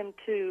I ask them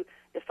to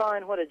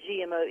define what a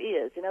GMO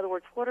is, in other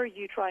words, what are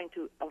you trying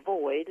to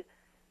avoid,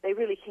 they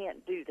really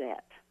can't do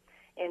that.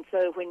 And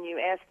so when you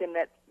ask them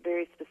that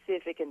very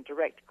specific and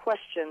direct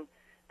question,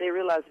 they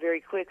realize very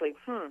quickly,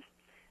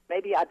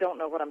 maybe I don't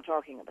know what I'm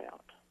talking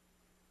about.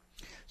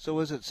 So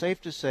is it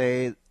safe to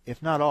say,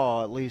 if not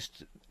all, at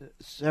least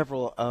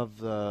several of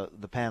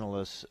the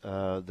panelists,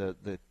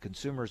 the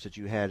consumers that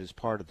you had as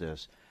part of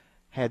this,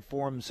 had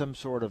formed some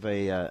sort of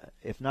a,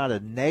 if not a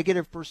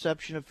negative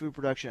perception of food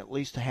production, at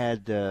least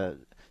had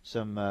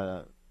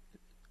some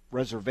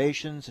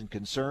reservations and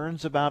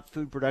concerns about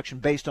food production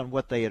based on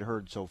what they had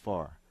heard so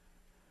far?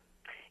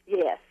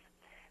 Yes,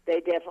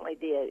 they definitely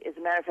did. As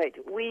a matter of fact,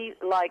 we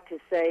like to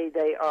say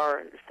they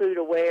are food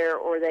aware,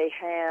 or they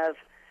have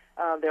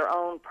their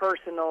own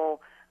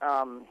personal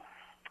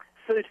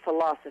food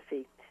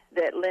philosophy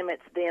that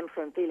limits them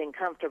from feeling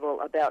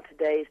comfortable about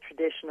today's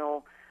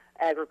traditional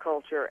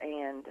agriculture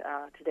and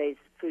today's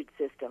food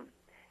system.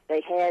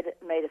 They had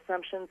made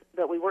assumptions,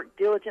 but we work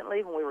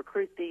diligently when we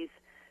recruit these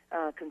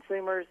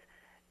consumers.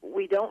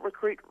 We don't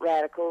recruit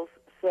radicals,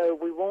 so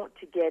we want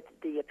to get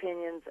the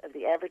opinions of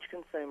the average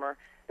consumer,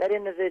 that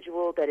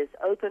individual that is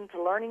open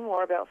to learning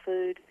more about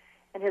food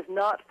and has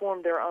not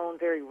formed their own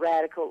very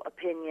radical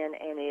opinion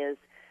and is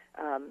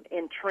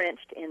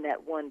entrenched in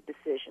that one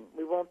decision.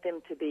 We want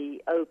them to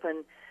be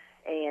open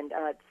and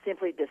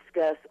simply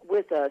discuss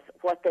with us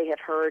what they have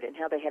heard and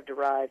how they have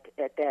derived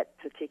at that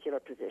particular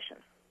position.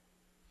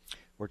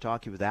 We're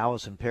talking with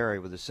Allyson Perry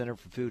with the Center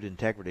for Food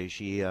Integrity.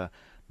 She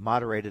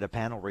moderated a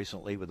panel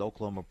recently with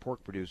Oklahoma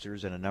pork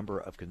producers and a number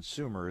of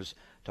consumers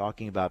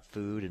talking about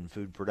food and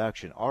food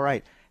production. All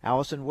right,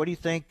 Allyson, what do you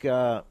think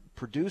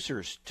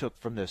producers took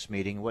from this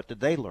meeting? What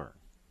did they learn?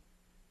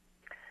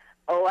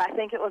 Oh, I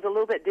think it was a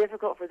little bit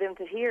difficult for them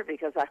to hear,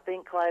 because I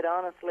think, quite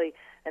honestly,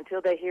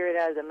 until they hear it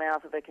out of the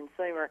mouth of a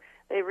consumer,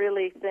 they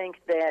really think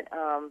that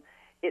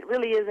it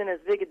really isn't as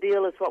big a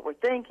deal as what we're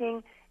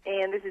thinking,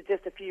 and this is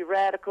just a few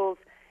radicals.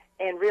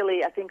 And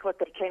really, I think what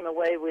they came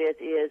away with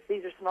is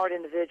these are smart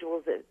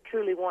individuals that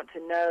truly want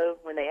to know.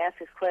 When they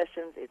ask us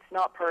questions, it's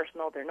not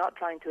personal. They're not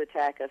trying to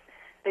attack us.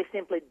 They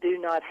simply do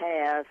not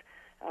have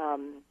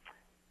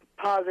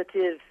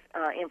positive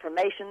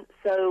information.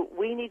 So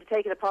we need to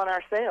take it upon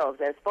ourselves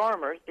as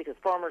farmers, because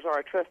farmers are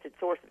a trusted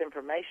source of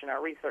information.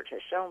 Our research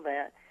has shown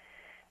that,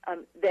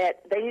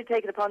 that they need to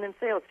take it upon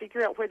themselves,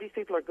 figure out where these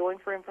people are going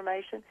for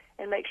information,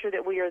 and make sure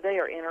that we are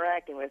there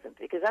interacting with them.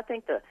 Because I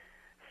think the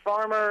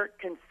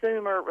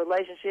farmer-consumer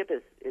relationship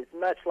is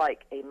much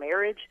like a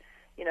marriage.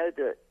 You know,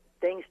 the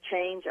things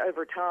change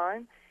over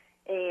time,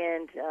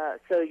 and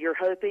so you're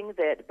hoping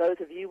that both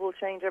of you will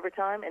change over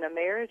time in a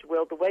marriage.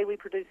 Well, the way we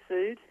produce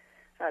food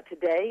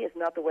today is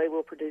not the way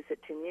we'll produce it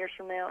 10 years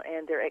from now,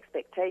 and their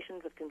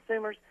expectations of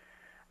consumers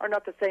are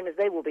not the same as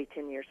they will be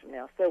 10 years from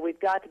now. So we've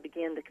got to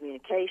begin the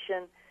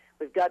communication.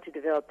 We've got to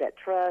develop that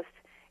trust,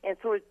 and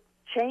sort of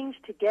change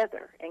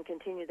together and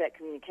continue that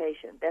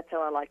communication. That's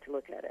how I like to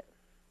look at it.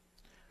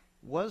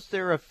 Was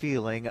there a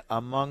feeling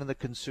among the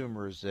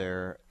consumers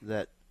there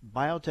that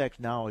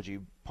biotechnology,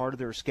 part of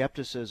their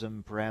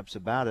skepticism perhaps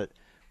about it,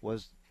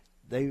 was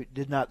they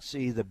did not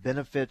see the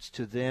benefits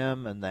to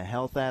them and the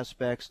health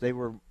aspects? They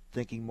were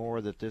thinking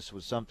more that this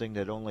was something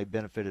that only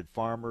benefited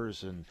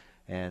farmers and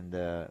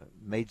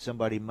made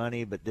somebody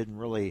money, but didn't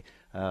really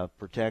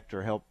protect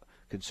or help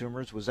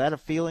consumers. Was that a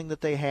feeling that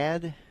they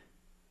had?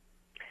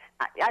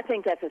 I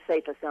think that's a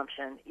safe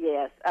assumption,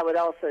 yes. I would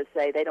also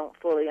say they don't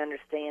fully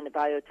understand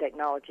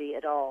biotechnology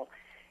at all.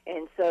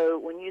 And so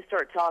when you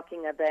start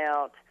talking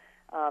about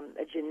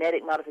a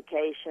genetic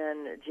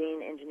modification,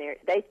 gene engineering,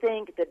 they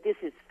think that this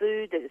is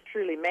food that is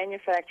truly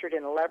manufactured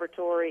in a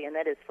laboratory, and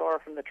that is far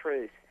from the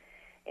truth.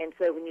 And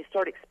so when you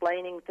start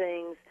explaining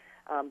things,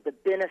 the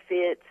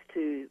benefits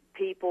to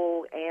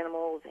people,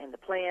 animals, and the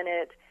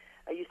planet,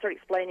 you start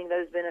explaining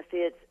those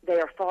benefits, they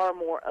are far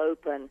more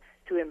open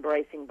to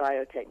embracing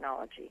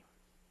biotechnology.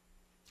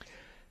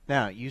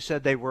 Now, you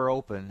said they were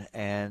open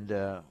and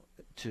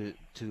to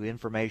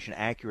information,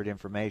 accurate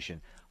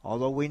information.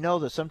 Although we know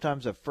that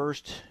sometimes a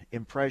first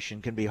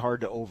impression can be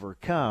hard to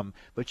overcome,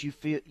 but you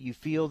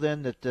feel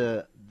then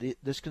that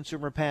this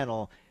consumer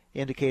panel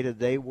indicated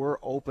they were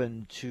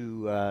open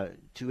to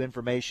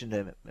information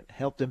to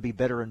help them be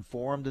better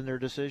informed in their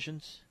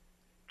decisions?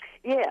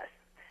 Yes.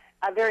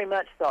 I very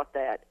much thought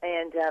that.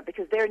 And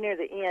because they're near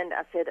the end,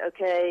 I said,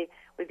 okay,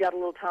 we've got a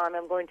little time.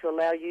 I'm going to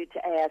allow you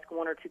to ask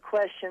one or two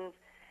questions.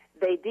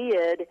 They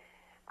did.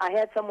 I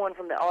had someone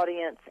from the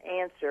audience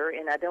answer,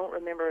 and I don't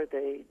remember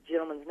the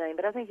gentleman's name,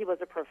 but I think he was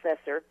a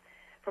professor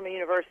from a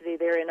university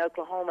there in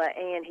Oklahoma,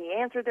 and he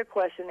answered their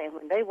question, and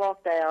when they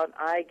walked out,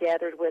 I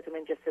gathered with them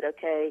and just said,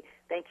 okay,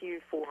 thank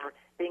you for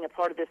being a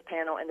part of this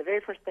panel. And the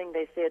very first thing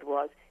they said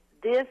was,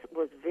 this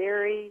was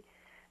very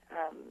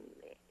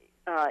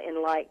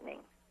enlightening.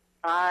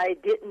 I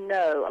didn't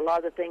know a lot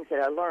of the things that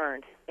I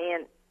learned.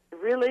 And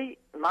really,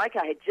 Mike,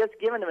 I had just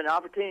given them an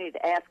opportunity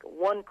to ask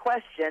one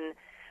question,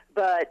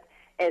 but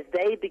as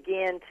they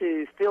began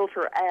to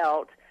filter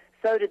out,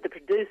 so did the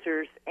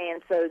producers,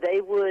 and so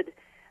they would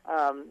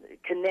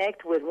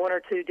connect with one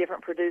or two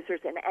different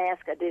producers and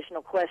ask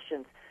additional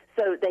questions.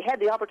 So they had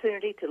the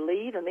opportunity to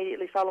leave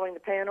immediately following the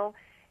panel,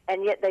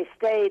 and yet they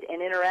stayed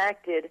and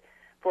interacted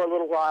for a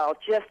little while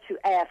just to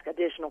ask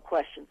additional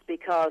questions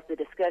because the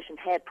discussion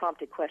had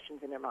prompted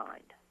questions in their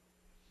mind.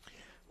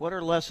 What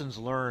are lessons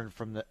learned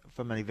from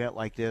an event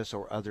like this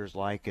or others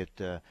like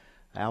it,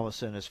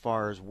 Allyson, as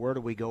far as where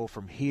do we go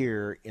from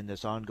here in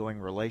this ongoing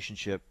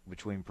relationship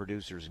between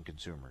producers and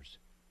consumers?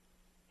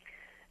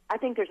 I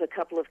think there's a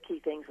couple of key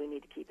things we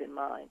need to keep in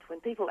mind. When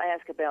people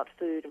ask about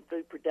food and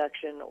food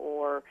production,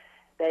 or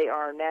they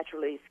are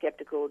naturally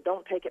skeptical,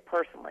 don't take it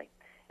personally.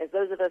 As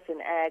those of us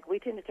in ag, we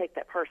tend to take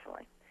that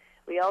personally.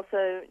 We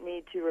also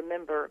need to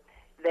remember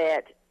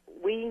that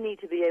we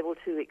need to be able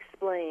to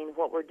explain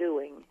what we're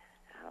doing,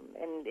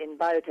 and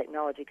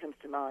biotechnology comes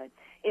to mind,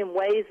 in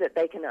ways that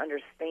they can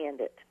understand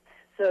it.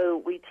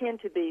 So we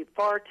tend to be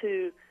far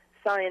too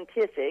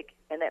scientific,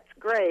 and that's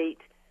great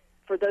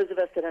for those of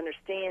us that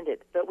understand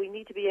it, but we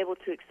need to be able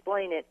to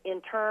explain it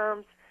in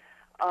terms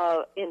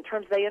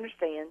they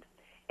understand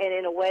and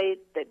in a way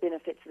that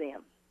benefits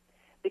them.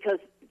 Because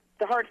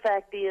the hard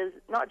fact is,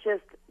 not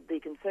just the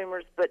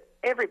consumers, but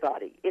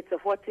everybody, it's a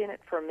what's in it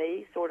for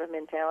me sort of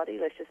mentality,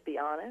 let's just be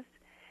honest.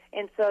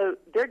 And so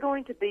they're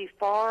going to be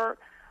far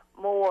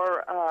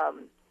more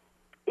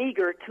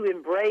eager to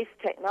embrace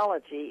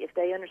technology if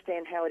they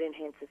understand how it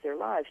enhances their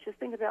lives. Just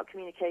think about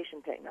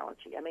communication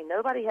technology. I mean,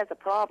 nobody has a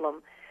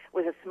problem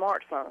with a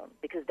smartphone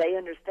because they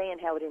understand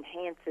how it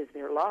enhances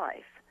their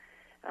life.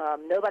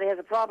 Nobody has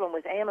a problem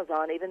with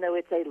Amazon, even though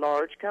it's a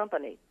large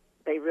company.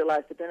 They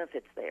realize the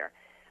benefits there.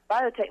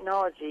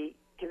 Biotechnology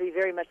can be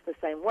very much the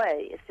same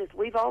way. It's just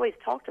we've always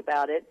talked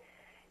about it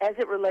as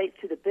it relates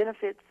to the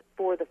benefits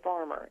for the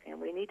farmer,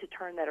 and we need to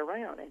turn that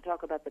around and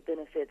talk about the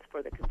benefits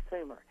for the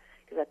consumer,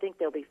 because I think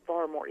they'll be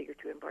far more eager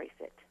to embrace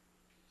it.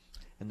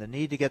 And the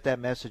need to get that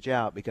message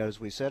out, because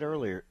we said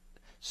earlier,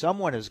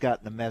 someone has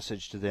gotten the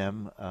message to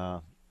them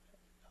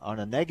on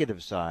a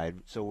negative side.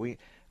 So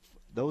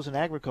those in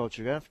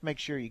agriculture, you have to make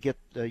sure you get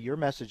your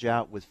message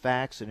out with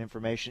facts and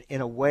information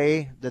in a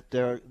way that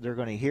they're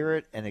going to hear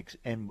it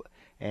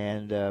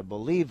and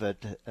believe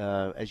it.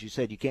 As you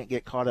said, you can't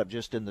get caught up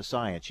just in the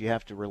science. You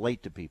have to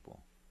relate to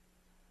people.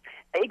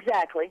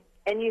 Exactly.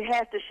 And you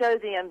have to show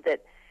them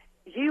that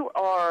you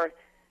are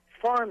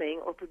farming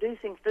or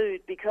producing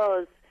food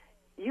because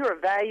you're a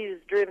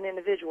values-driven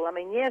individual. I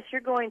mean, yes,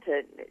 you're going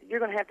to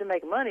have to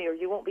make money or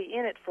you won't be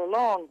in it for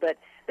long, but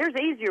there's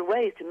easier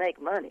ways to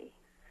make money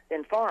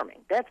than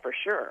farming, that's for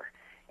sure.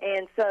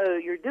 And so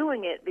you're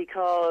doing it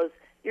because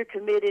you're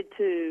committed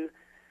to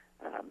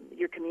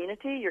your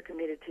community, you're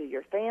committed to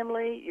your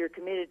family, you're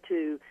committed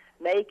to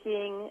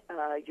making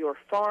your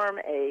farm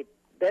a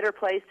better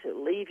place to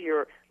leave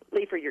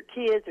for your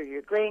kids or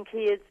your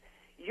grandkids.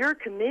 You're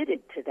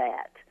committed to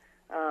that.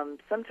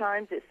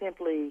 Sometimes it's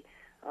simply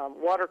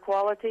water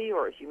quality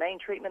or humane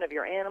treatment of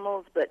your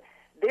animals, but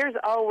there's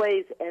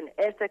always an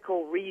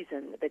ethical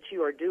reason that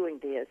you are doing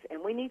this,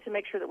 and we need to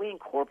make sure that we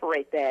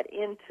incorporate that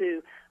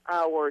into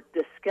our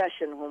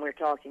discussion when we're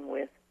talking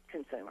with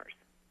consumers.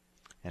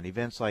 And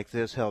events like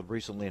this held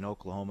recently in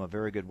Oklahoma, a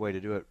very good way to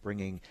do it,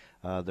 bringing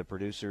the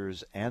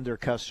producers and their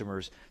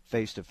customers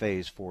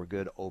face-to-face for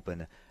good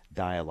open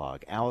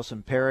dialogue.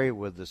 Allyson Perry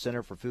with the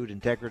Center for Food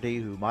Integrity,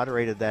 who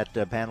moderated that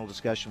panel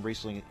discussion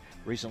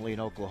recently in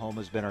Oklahoma,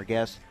 has been our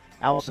guest.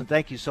 Allyson,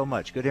 thank you so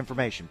much. Good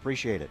information.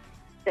 Appreciate it.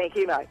 Thank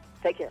you, Mike.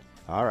 Take care.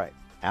 All right.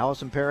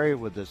 Allyson Perry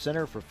with the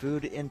Center for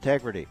Food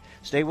Integrity.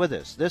 Stay with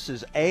us. This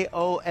is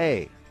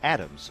AOA,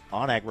 Adams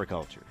on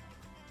Agriculture.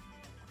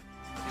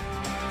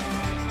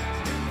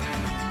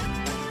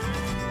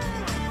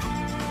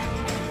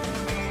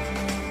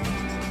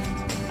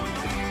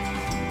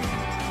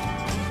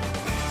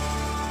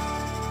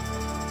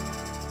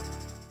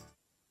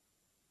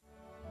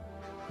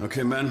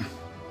 Okay, men,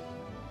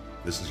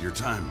 this is your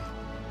time.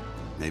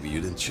 Maybe you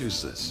didn't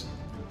choose this,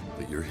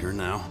 but you're here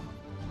now.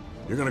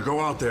 You're gonna go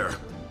out there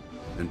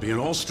and be an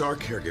all-star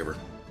caregiver.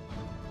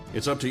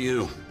 It's up to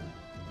you.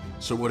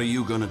 So what are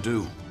you gonna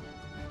do?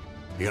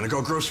 You're gonna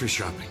go grocery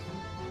shopping,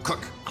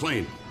 cook,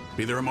 clean,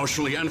 be there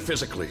emotionally and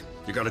physically.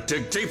 You gotta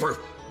dig deeper.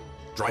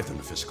 Drive them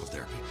to physical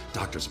therapy,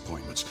 doctor's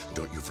appointments.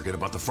 Don't you forget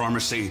about the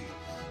pharmacy.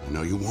 I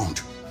know you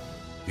won't,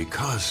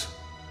 because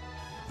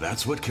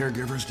that's what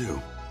caregivers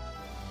do.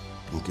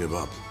 Don't give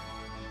up.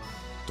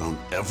 Don't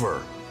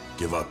ever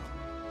give up.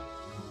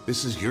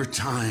 This is your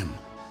time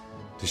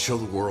to show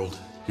the world,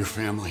 your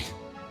family,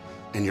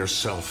 and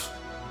yourself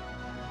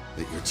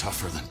that you're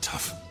tougher than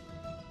tough.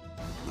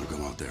 Now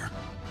go out there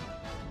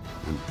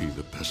and be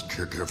the best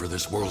caregiver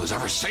this world has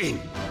ever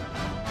seen.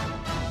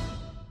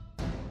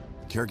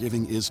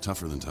 Caregiving is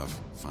tougher than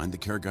tough. Find the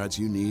care guides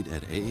you need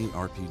at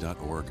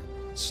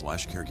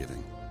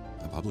aarp.org/caregiving.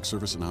 A public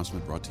service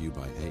announcement brought to you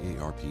by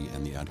AARP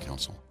and the Ad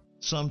Council.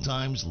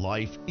 Sometimes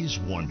life is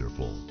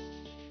wonderful,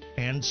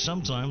 and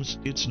sometimes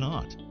it's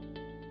not.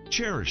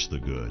 Cherish the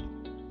good,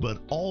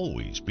 but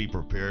always be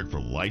prepared for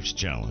life's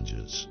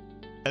challenges.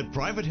 At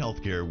Private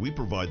Healthcare, we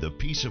provide the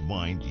peace of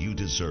mind you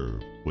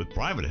deserve. With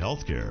private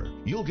healthcare,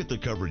 you'll get the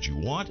coverage you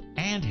want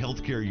and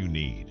healthcare you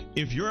need.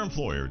 If your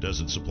employer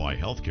doesn't supply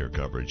healthcare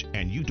coverage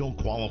and you don't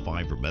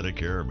qualify for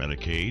Medicare or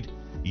Medicaid,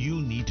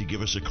 you need to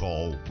give us a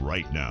call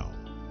right now.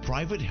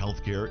 Private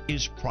healthcare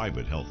is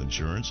private health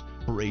insurance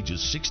for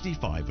ages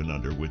 65 and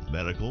under with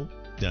medical,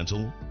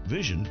 dental,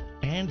 vision,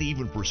 and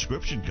even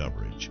prescription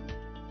coverage.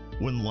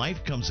 When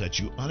life comes at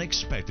you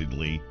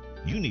unexpectedly,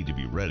 you need to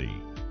be ready.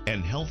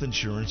 And health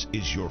insurance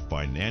is your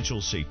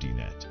financial safety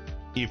net.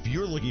 If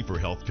you're looking for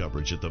health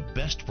coverage at the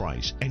best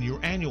price and your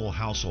annual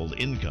household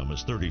income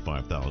is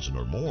 $35,000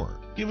 or more,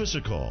 give us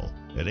a call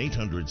at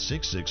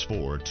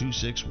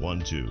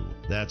 800-664-2612.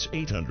 That's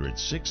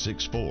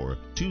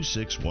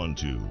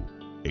 800-664-2612.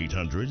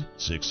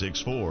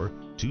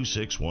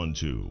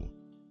 800-664-2612.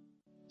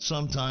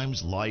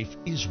 Sometimes life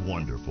is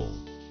wonderful,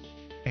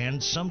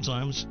 and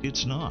sometimes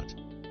it's not.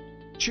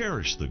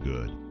 Cherish the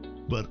good,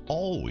 but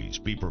always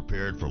be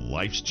prepared for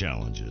life's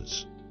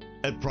challenges.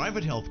 At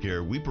Private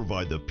Healthcare, we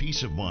provide the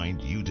peace of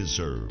mind you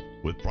deserve.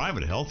 With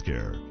private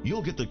healthcare,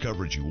 you'll get the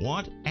coverage you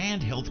want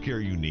and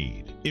healthcare you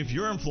need. If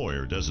your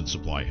employer doesn't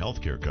supply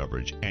healthcare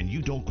coverage and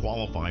you don't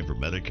qualify for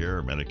Medicare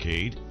or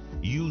Medicaid,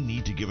 you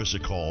need to give us a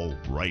call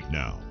right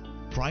now.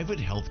 Private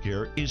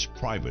healthcare is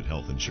private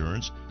health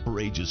insurance for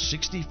ages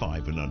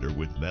 65 and under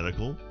with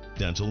medical,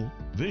 dental,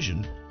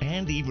 vision,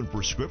 and even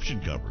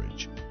prescription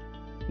coverage.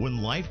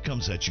 When life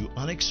comes at you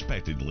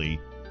unexpectedly,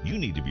 you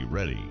need to be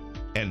ready.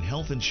 And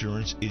health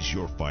insurance is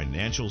your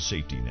financial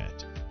safety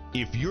net.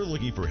 If you're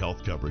looking for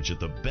health coverage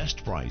at the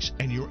best price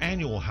and your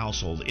annual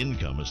household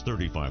income is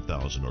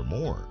 $35,000 or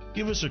more,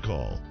 give us a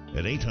call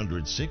at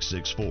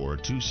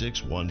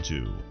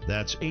 800-664-2612.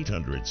 That's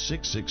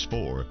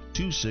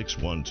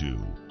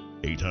 800-664-2612.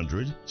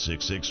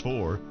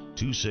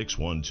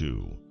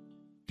 800-664-2612.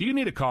 Do you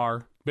need a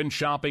car? Been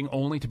shopping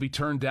only to be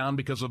turned down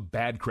because of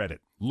bad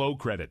credit, low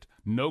credit,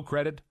 no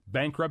credit,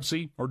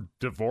 bankruptcy, or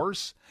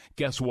divorce?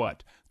 Guess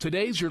what?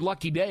 Today's your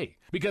lucky day,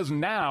 because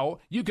now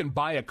you can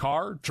buy a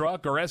car,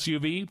 truck, or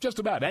SUV, just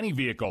about any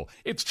vehicle.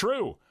 It's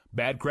true.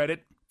 Bad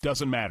credit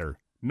doesn't matter.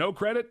 No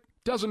credit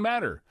doesn't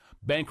matter.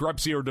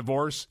 Bankruptcy or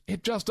divorce,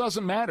 it just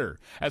doesn't matter.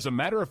 As a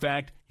matter of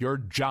fact, your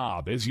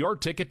job is your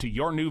ticket to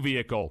your new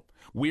vehicle.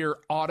 We're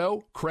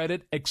Auto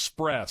Credit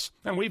Express,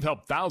 and we've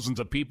helped thousands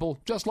of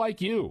people just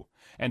like you.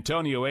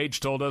 Antonio H.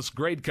 told us,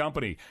 great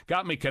company,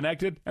 got me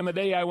connected, and the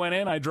day I went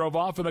in, I drove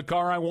off in the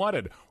car I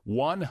wanted.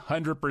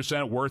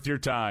 100% worth your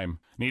time.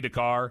 Need a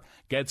car?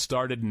 Get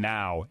started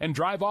now and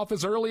drive off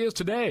as early as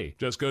today.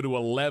 Just go to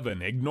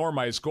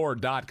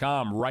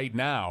 11ignoremyscore.com right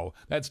now.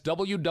 That's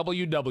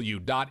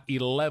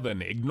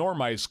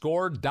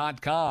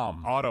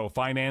www.11ignoremyscore.com. Auto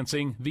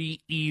financing the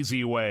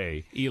easy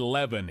way.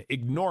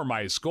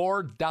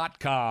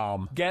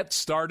 11ignoremyscore.com. Get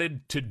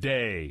started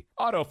today.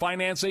 Auto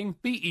financing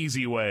the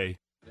easy way.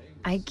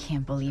 I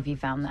can't believe he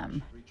found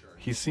them.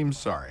 He seems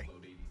sorry.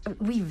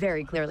 We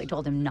very clearly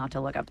told him not to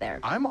look up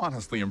there. I'm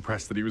honestly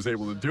impressed that he was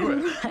able to do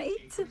it. Right?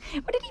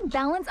 What, did he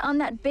balance on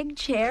that big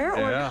chair?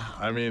 Or... Yeah,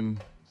 I mean,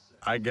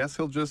 I guess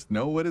he'll just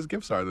know what his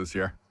gifts are this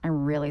year. I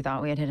really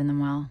thought we had hidden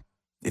them well.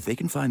 If they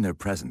can find their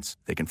presents,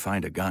 they can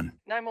find a gun.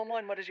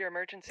 911, what is your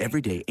emergency?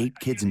 Every day, 8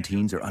 kids and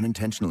teens are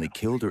unintentionally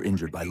killed or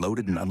injured by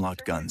loaded and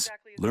unlocked guns.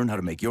 Learn how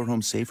to make your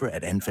home safer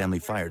at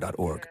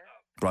endfamilyfire.org.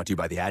 Brought to you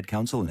by the Ad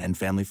Council and End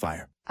Family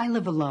Fire. I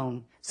live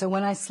alone, so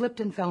when I slipped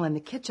and fell in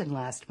the kitchen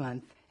last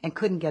month and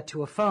couldn't get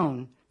to a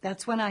phone,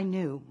 that's when I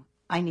knew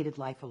I needed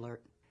Life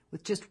Alert.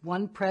 With just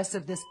one press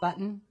of this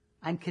button,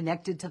 I'm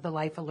connected to the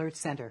Life Alert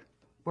Center,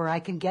 where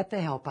I can get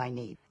the help I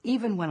need,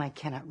 even when I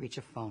cannot reach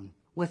a phone.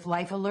 With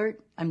Life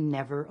Alert, I'm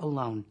never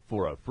alone.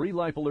 For a free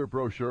Life Alert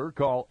brochure,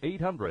 call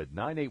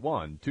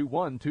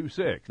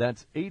 800-981-2126.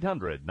 That's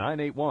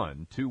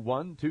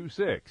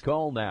 800-981-2126.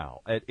 Call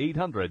now at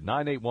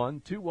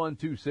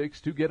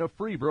 800-981-2126 to get a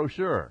free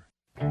brochure.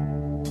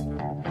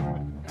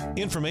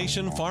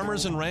 Information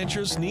farmers and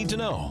ranchers need to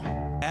know.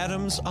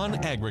 Adams on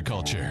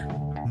Agriculture.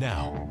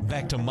 Now,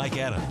 back to Mike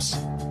Adams.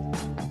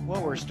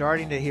 Well, we're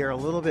starting to hear a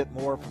little bit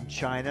more from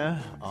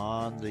China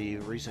on the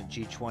recent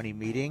G20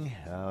 meeting.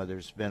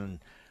 There's been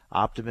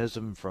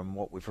optimism from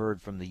what we've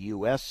heard from the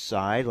U.S.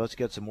 side. Let's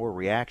get some more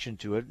reaction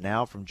to it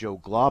now from Joe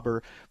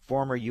Glauber,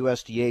 former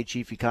USDA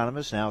chief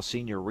economist, now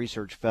senior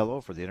research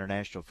fellow for the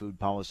International Food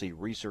Policy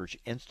Research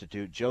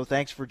Institute. Joe,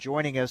 thanks for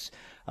joining us.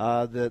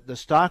 The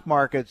stock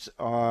markets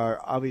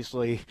are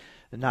obviously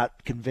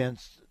not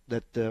convinced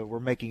that we're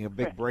making a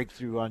big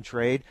breakthrough on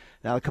trade.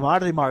 Now, the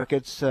commodity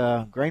markets,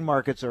 grain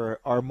markets,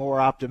 are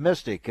more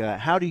optimistic.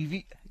 How do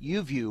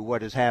you view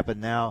what has happened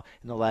now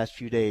in the last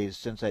few days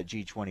since that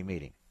G20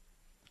 meeting?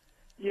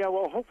 Yeah,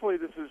 well, hopefully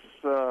this is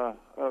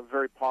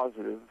very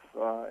positive,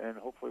 and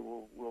hopefully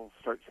we'll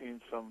start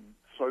seeing some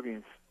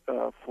soybeans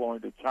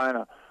flowing to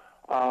China.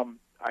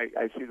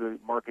 I see the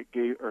market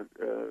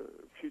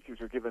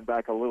futures are giving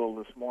back a little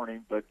this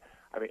morning, but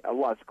I mean a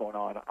lot's going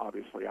on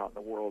obviously out in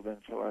the world, and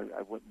so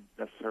I wouldn't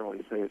necessarily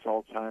say it's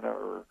all China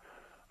or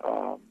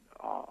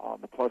on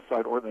the plus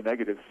side or the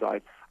negative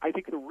side. I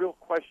think the real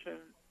question,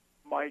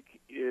 Mike,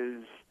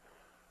 is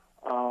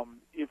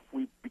if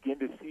we begin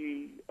to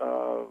see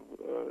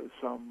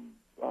some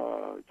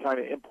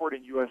China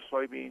importing U.S.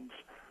 soybeans,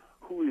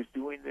 who is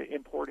doing the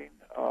importing?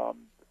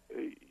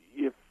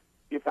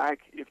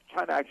 If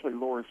China actually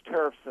lowers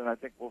tariffs, then I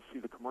think we'll see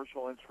the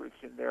commercial interest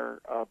in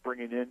there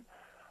bringing in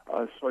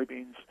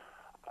soybeans.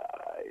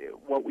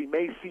 What we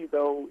may see,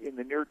 though, in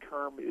the near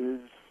term is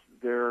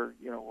their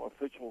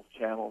official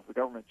channels, the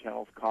government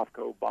channels,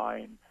 COFCO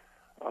buying.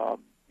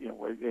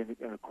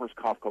 And of course,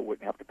 COFCO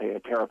wouldn't have to pay a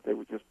tariff; they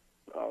would just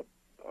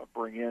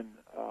bring in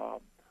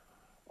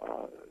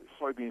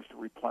soybeans to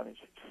replenish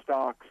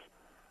stocks.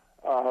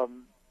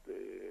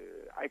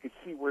 I could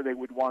see where they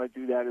would want to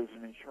do that as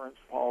an insurance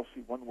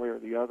policy, one way or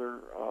the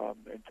other,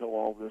 until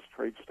all this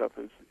trade stuff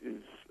is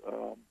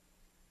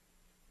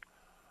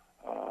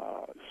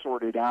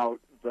sorted out.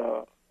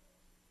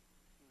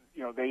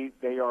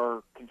 They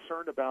are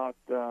concerned about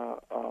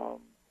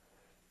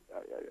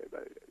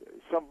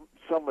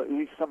at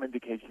least some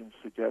indications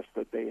suggest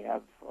that they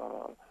have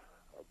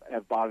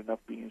bought enough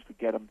beans to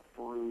get them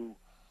through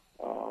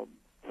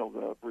till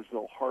the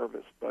Brazil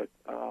harvest, but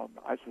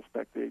I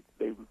suspect they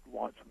would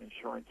want some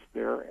insurance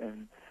there,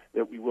 and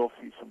that we will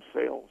see some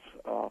sales.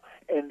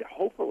 And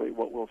hopefully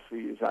what we'll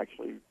see is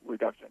actually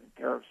reduction in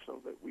tariffs so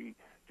that we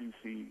do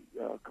see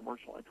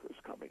commercial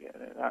interest coming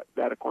in. And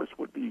that, of course,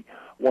 would be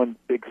one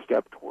big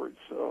step towards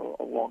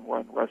a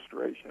long-run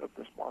restoration of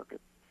this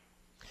market.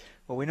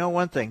 Well, we know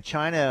one thing.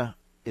 China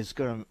is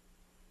going to,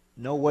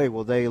 no way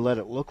will they let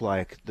it look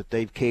like that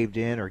they've caved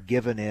in or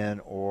given in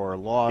or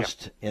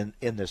lost in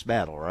this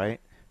battle, right?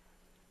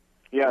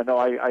 Yeah, no,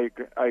 I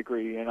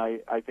agree, and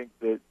I think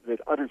that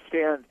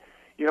understand,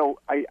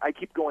 I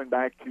keep going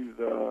back to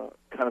the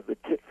kind of the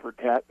tit for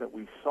tat that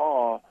we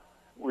saw.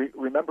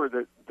 Remember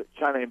that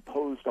China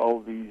imposed all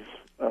of these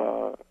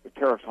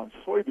tariffs on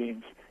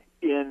soybeans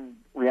in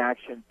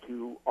reaction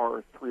to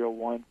our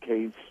 301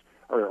 case,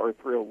 or our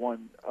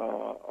 301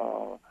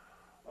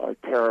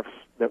 tariffs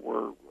that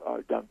were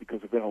done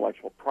because of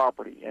intellectual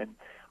property. And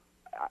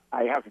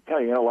I have to tell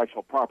you,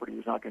 intellectual property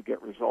is not going to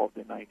get resolved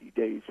in 90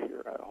 days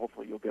here.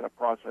 Hopefully you'll get a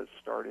process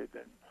started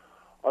and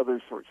other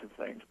sorts of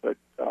things. But,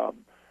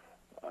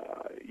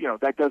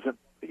 that doesn't,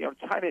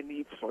 China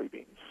needs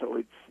soybeans.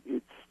 So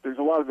there's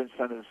a lot of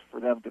incentives for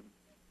them to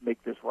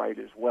make this right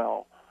as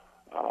well.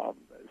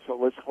 So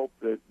let's hope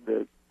that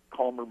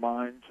calmer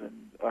minds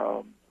and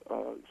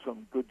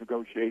some good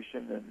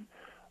negotiation and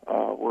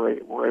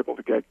we're able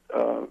to get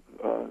the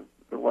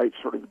right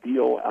sort of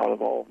deal out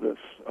of all of this.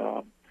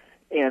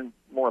 And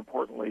more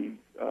importantly,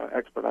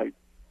 expedite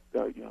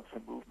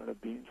some movement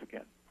of beans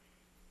again.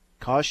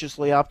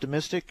 Cautiously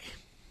optimistic?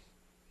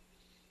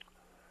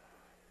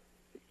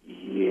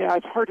 Yeah,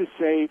 it's hard to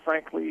say,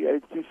 frankly.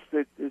 It's just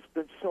that it's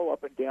been so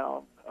up and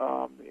down,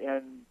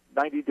 and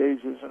 90 days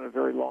isn't a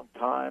very long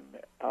time.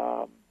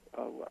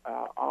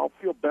 I'll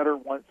feel better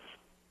once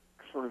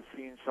sort of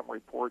seeing some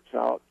reports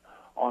out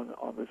on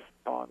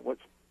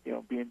what's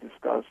being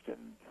discussed,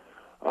 and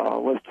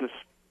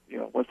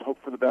let's hope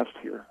for the best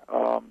here.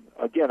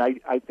 Again,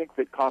 I think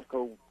that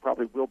Costco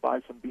probably will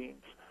buy some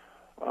beans,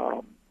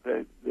 so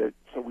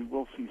we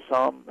will see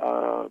some,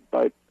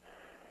 but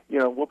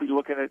we'll be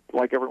looking at,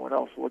 like everyone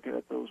else, looking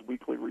at those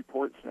weekly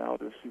reports now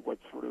to see what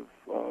sort of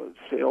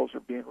sales are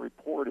being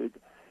reported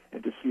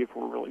and to see if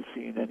we're really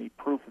seeing any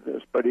proof of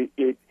this. But it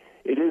is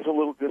a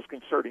little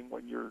disconcerting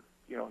when you're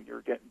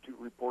getting two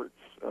reports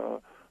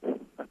on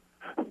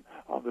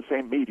the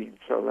same meeting.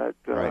 So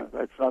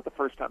that's not the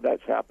first time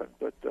that's happened,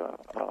 but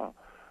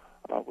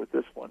with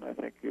this one, I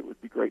think it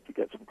would be great to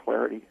get some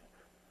clarity.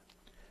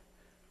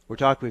 We're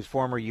talking with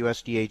former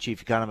USDA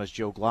Chief Economist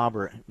Joe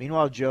Glauber.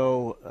 Meanwhile,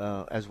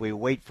 Joe, as we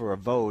wait for a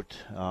vote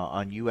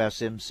on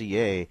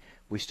USMCA,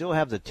 we still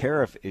have the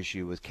tariff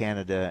issue with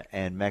Canada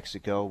and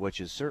Mexico,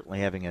 which is certainly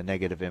having a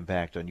negative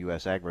impact on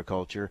U.S.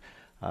 agriculture.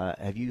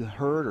 Have you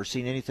heard or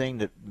seen anything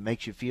that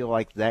makes you feel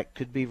like that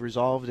could be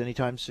resolved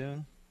anytime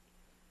soon?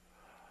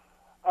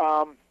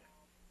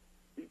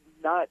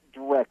 Not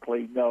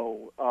directly,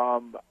 no.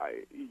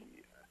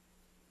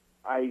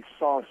 I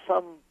saw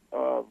some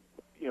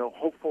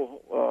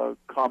hopeful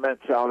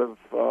comments out of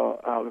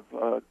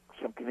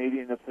some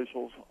Canadian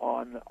officials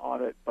on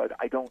it, but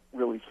I don't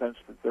really sense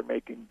that they're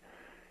making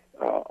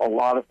a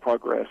lot of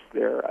progress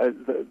there.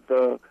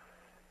 For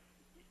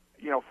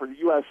the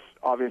U.S.,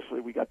 obviously,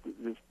 we got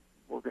this.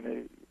 We're going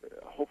to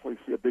hopefully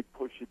see a big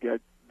push to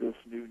get this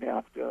new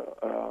NAFTA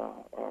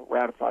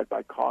ratified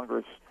by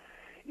Congress.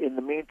 In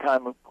the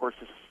meantime, of course,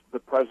 the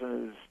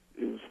president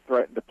is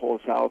threatened to pull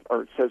us out,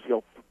 or says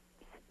he'll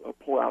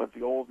pull out of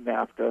the old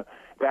NAFTA.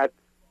 That,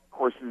 of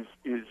course,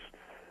 is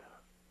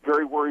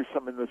very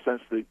worrisome in the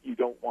sense that you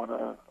don't want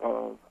to,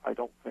 I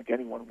don't think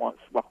anyone wants,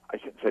 well, I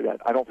shouldn't say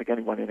that. I don't think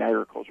anyone in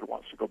agriculture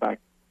wants to go back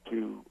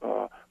to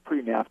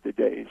pre-NAFTA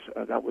days.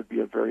 That would be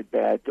a very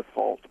bad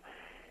default.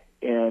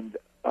 And,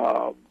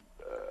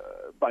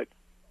 but,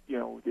 you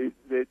know,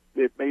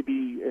 it may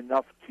be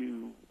enough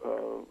to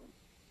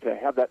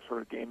have that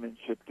sort of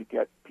gamemanship to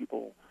get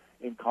people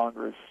in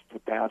Congress to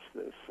pass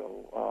this.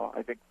 So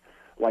I think,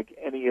 like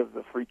any of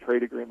the free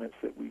trade agreements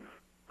that we've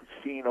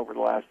seen over the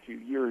last few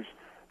years,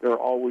 there are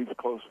always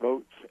close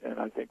votes, and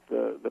I think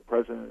the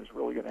president is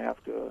really going to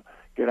have to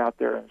get out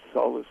there and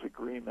sell this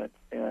agreement,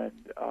 and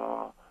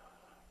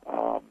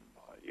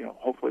you know,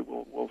 hopefully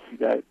we'll see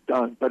that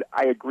done. But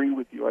I agree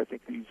with you. I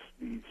think these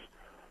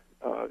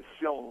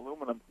steel and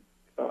aluminum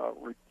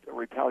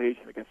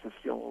retaliation against the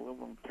steel and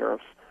aluminum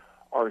tariffs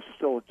are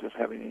still just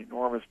having an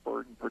enormous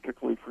burden,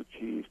 particularly for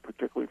cheese,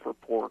 particularly for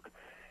pork,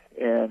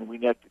 and we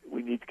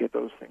need to get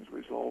those things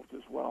resolved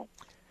as well.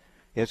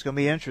 It's going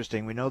to be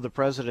interesting. We know the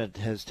president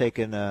has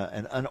taken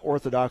an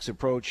unorthodox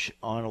approach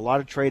on a lot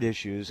of trade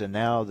issues, and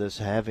now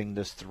having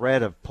this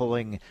threat of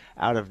pulling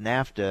out of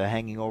NAFTA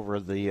hanging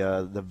over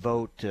the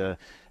vote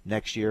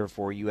next year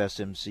for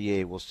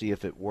USMCA. We'll see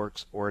if it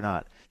works or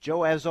not.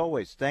 Joe, as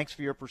always, thanks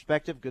for your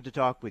perspective. Good to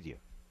talk with you.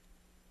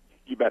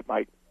 You bet,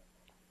 Mike.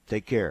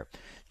 Take care.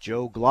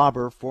 Joe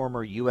Glauber,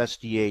 former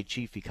USDA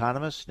chief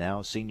economist,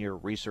 now senior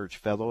research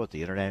fellow at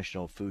the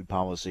International Food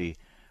Policy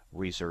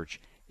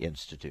Research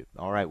Institute.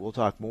 All right, we'll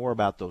talk more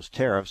about those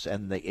tariffs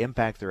and the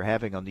impact they're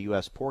having on the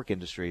U.S. pork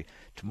industry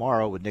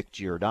tomorrow with Nick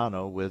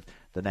Giordano with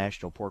the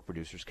National Pork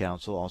Producers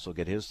Council. Also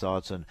get his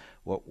thoughts on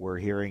what we're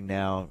hearing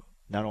now,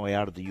 not only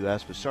out of the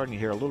U.S., but starting to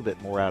hear a little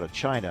bit more out of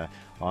China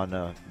on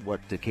what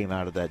came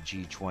out of that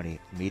G20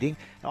 meeting.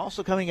 And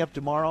also coming up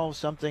tomorrow,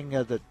 something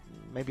that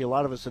maybe a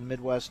lot of us in the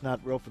Midwest not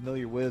real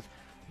familiar with,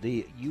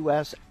 the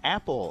U.S.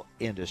 Apple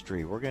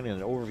industry. We're getting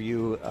an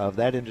overview of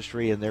that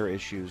industry and their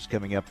issues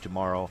coming up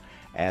tomorrow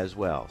as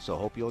well. So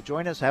hope you'll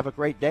join us. Have a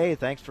great day.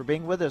 Thanks for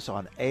being with us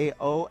on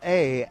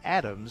AOA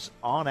Adams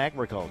on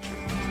Agriculture.